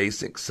about the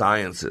basic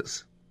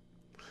sciences.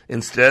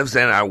 Instead of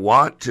saying, I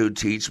want to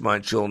teach my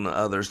children and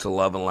others to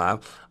love and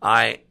laugh,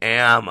 I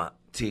am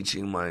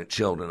teaching my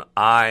children.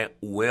 I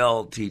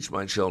will teach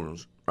my children,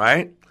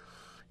 right?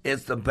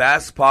 It's the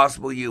best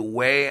possible you,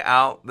 way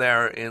out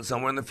there in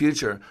somewhere in the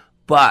future.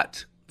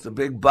 But, it's a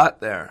big but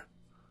there,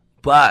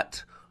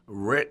 but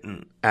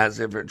written as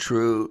if it's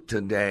true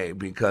today,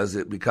 because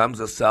it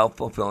becomes a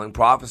self-fulfilling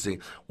prophecy.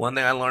 One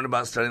thing I learned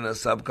about studying the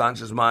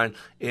subconscious mind,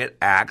 it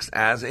acts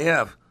as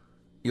if.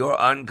 Your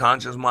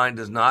unconscious mind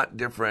does not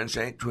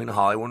differentiate between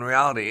Hollywood and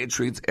reality. It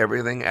treats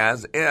everything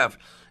as if.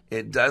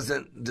 It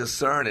doesn't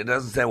discern. It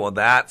doesn't say, well,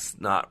 that's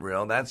not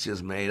real. That's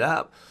just made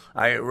up.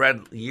 I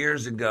read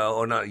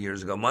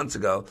months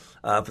ago,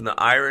 from the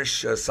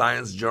Irish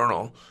Science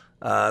Journal,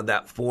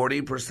 that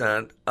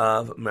 40%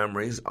 of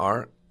memories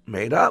are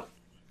made up.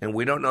 And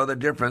we don't know the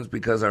difference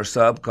because our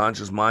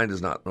subconscious mind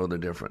does not know the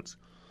difference.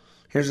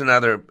 Here's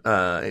another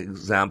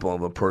example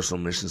of a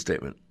personal mission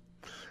statement.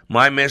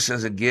 My mission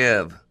is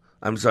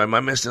my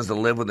mission is to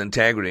live with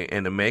integrity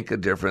and to make a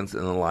difference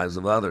in the lives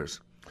of others.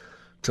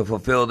 To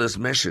fulfill this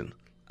mission,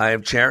 I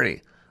have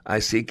charity. I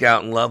seek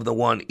out and love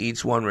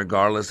each one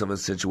regardless of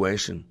his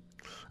situation.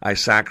 I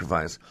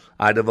sacrifice.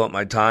 I devote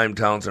my time,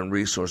 talents, and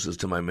resources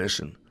to my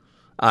mission.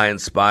 I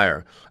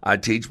inspire. I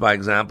teach by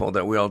example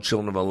that we are all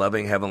children of a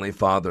loving Heavenly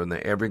Father and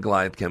that every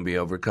Goliath can be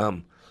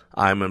overcome.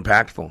 I am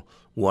impactful.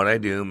 What I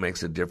do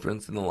makes a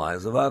difference in the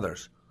lives of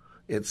others.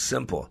 It's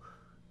simple.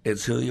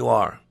 It's who you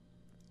are.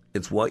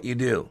 It's what you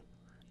do.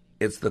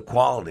 It's the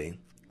quality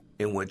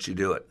in which you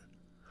do it.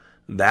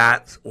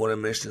 That's what a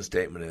mission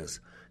statement is.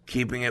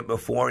 Keeping it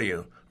before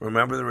you.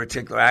 Remember, the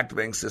reticular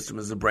activating system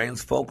is the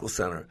brain's focal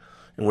center.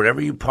 And whatever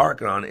you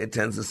park it on, it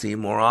tends to see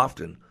more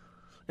often.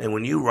 And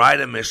when you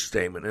write a mission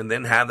statement and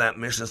then have that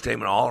mission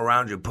statement all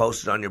around you,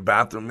 posted on your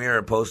bathroom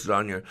mirror, posted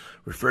on your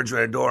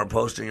refrigerator door,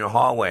 posted in your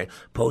hallway,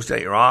 posted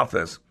at your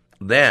office,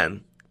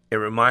 then it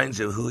reminds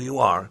you who you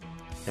are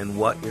and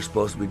what you're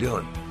supposed to be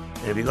doing.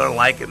 And if you go to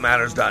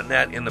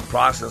likeitmatters.net, in the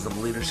process of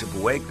Leadership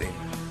Awakening,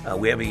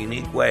 we have a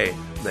unique way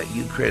that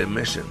you create a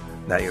mission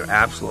that you're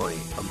absolutely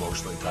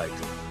emotionally tied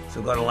to.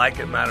 So go to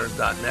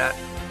likeitmatters.net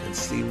and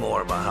see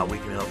more about how we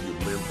can help you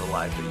live the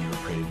life that you were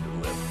created to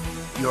live.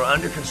 You're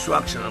under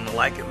construction on the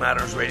Like It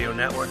Matters Radio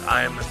Network.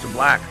 I am Mr.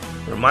 Black,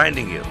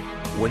 reminding you,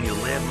 when you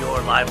live your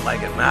life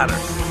like it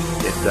matters,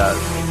 it does.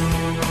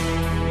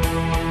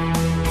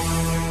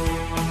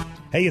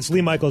 Hey, it's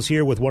Lee Michaels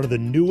here with one of the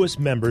newest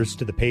members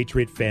to the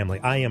Patriot family.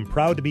 I am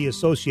proud to be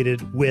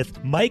associated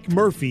with Mike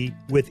Murphy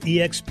with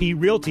eXp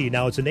Realty.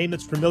 Now, it's a name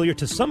that's familiar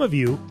to some of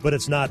you, but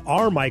it's not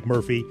our Mike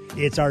Murphy.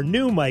 It's our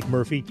new Mike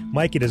Murphy.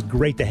 Mike, it is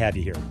great to have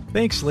you here.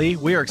 Thanks, Lee.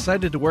 We are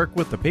excited to work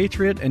with the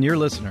Patriot and your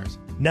listeners.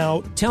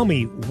 Now, tell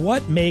me,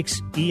 what makes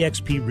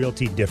eXp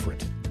Realty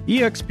different?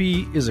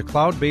 eXp is a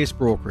cloud-based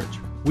brokerage.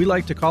 We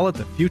like to call it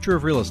the future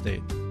of real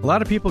estate. A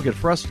lot of people get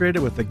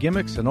frustrated with the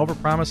gimmicks and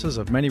overpromises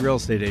of many real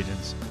estate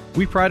agents.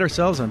 We pride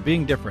ourselves on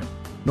being different.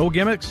 No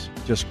gimmicks,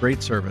 just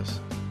great service.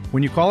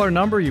 When you call our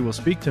number, you will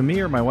speak to me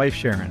or my wife,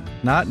 Sharon,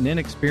 not an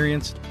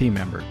inexperienced team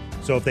member.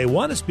 So if they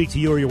want to speak to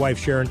you or your wife,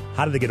 Sharon,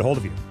 how do they get a hold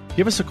of you?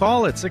 Give us a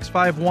call at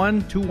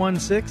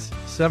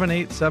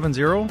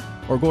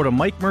 651-216-7870 or go to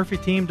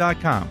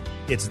MikeMurphyTeam.com.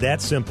 It's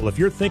that simple. If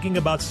you're thinking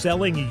about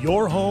selling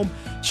your home,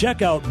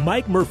 check out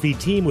Mike Murphy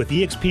Team with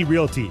eXp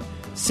Realty.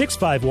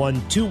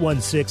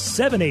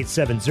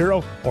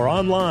 651-216-7870 or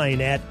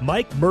online at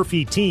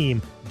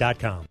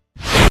MikeMurphyTeam.com.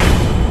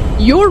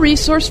 Your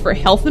resource for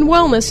health and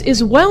wellness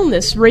is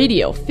Wellness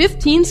Radio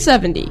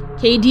 1570,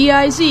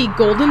 KDIZ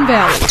Golden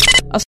Valley.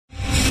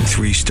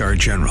 3-star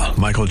General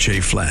Michael J.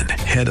 Flynn,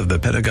 head of the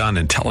Pentagon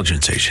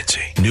Intelligence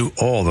Agency, knew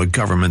all the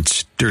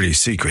government's dirty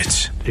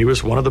secrets. He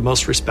was one of the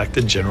most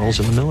respected generals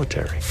in the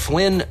military.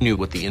 Flynn knew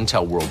what the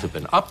intel world had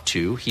been up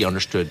to. He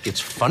understood its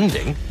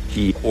funding.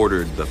 He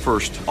ordered the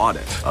first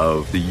audit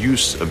of the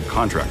use of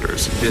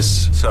contractors.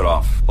 This set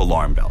off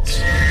alarm bells.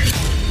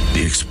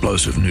 The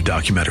explosive new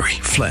documentary,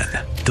 Flynn,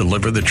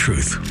 Deliver the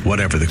Truth,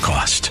 Whatever the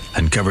Cost,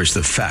 uncovers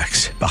the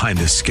facts behind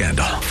this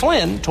scandal.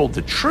 Flynn told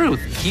the truth.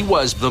 He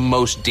was the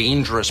most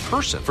dangerous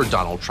person for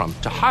Donald Trump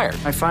to hire.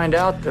 I find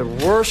out the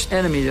worst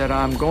enemy that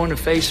I'm going to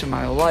face in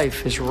my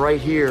life is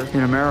right here in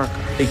America.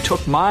 They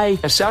took my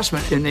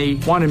assessment and they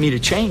wanted me to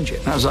change it.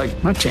 And I was like,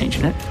 I'm not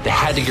changing it. They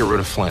had to get rid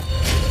of Flynn.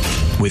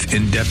 With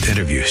in-depth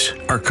interviews,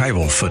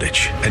 archival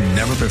footage, and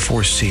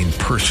never-before-seen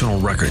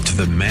personal records of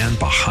the man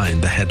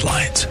behind the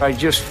headlines. I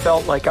just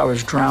felt like I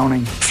was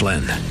drowning.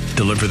 Flynn,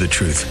 Deliver the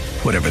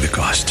Truth, Whatever the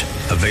Cost.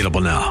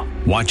 Available now.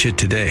 Watch it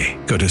today.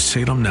 Go to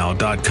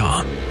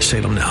salemnow.com.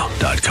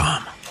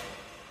 salemnow.com.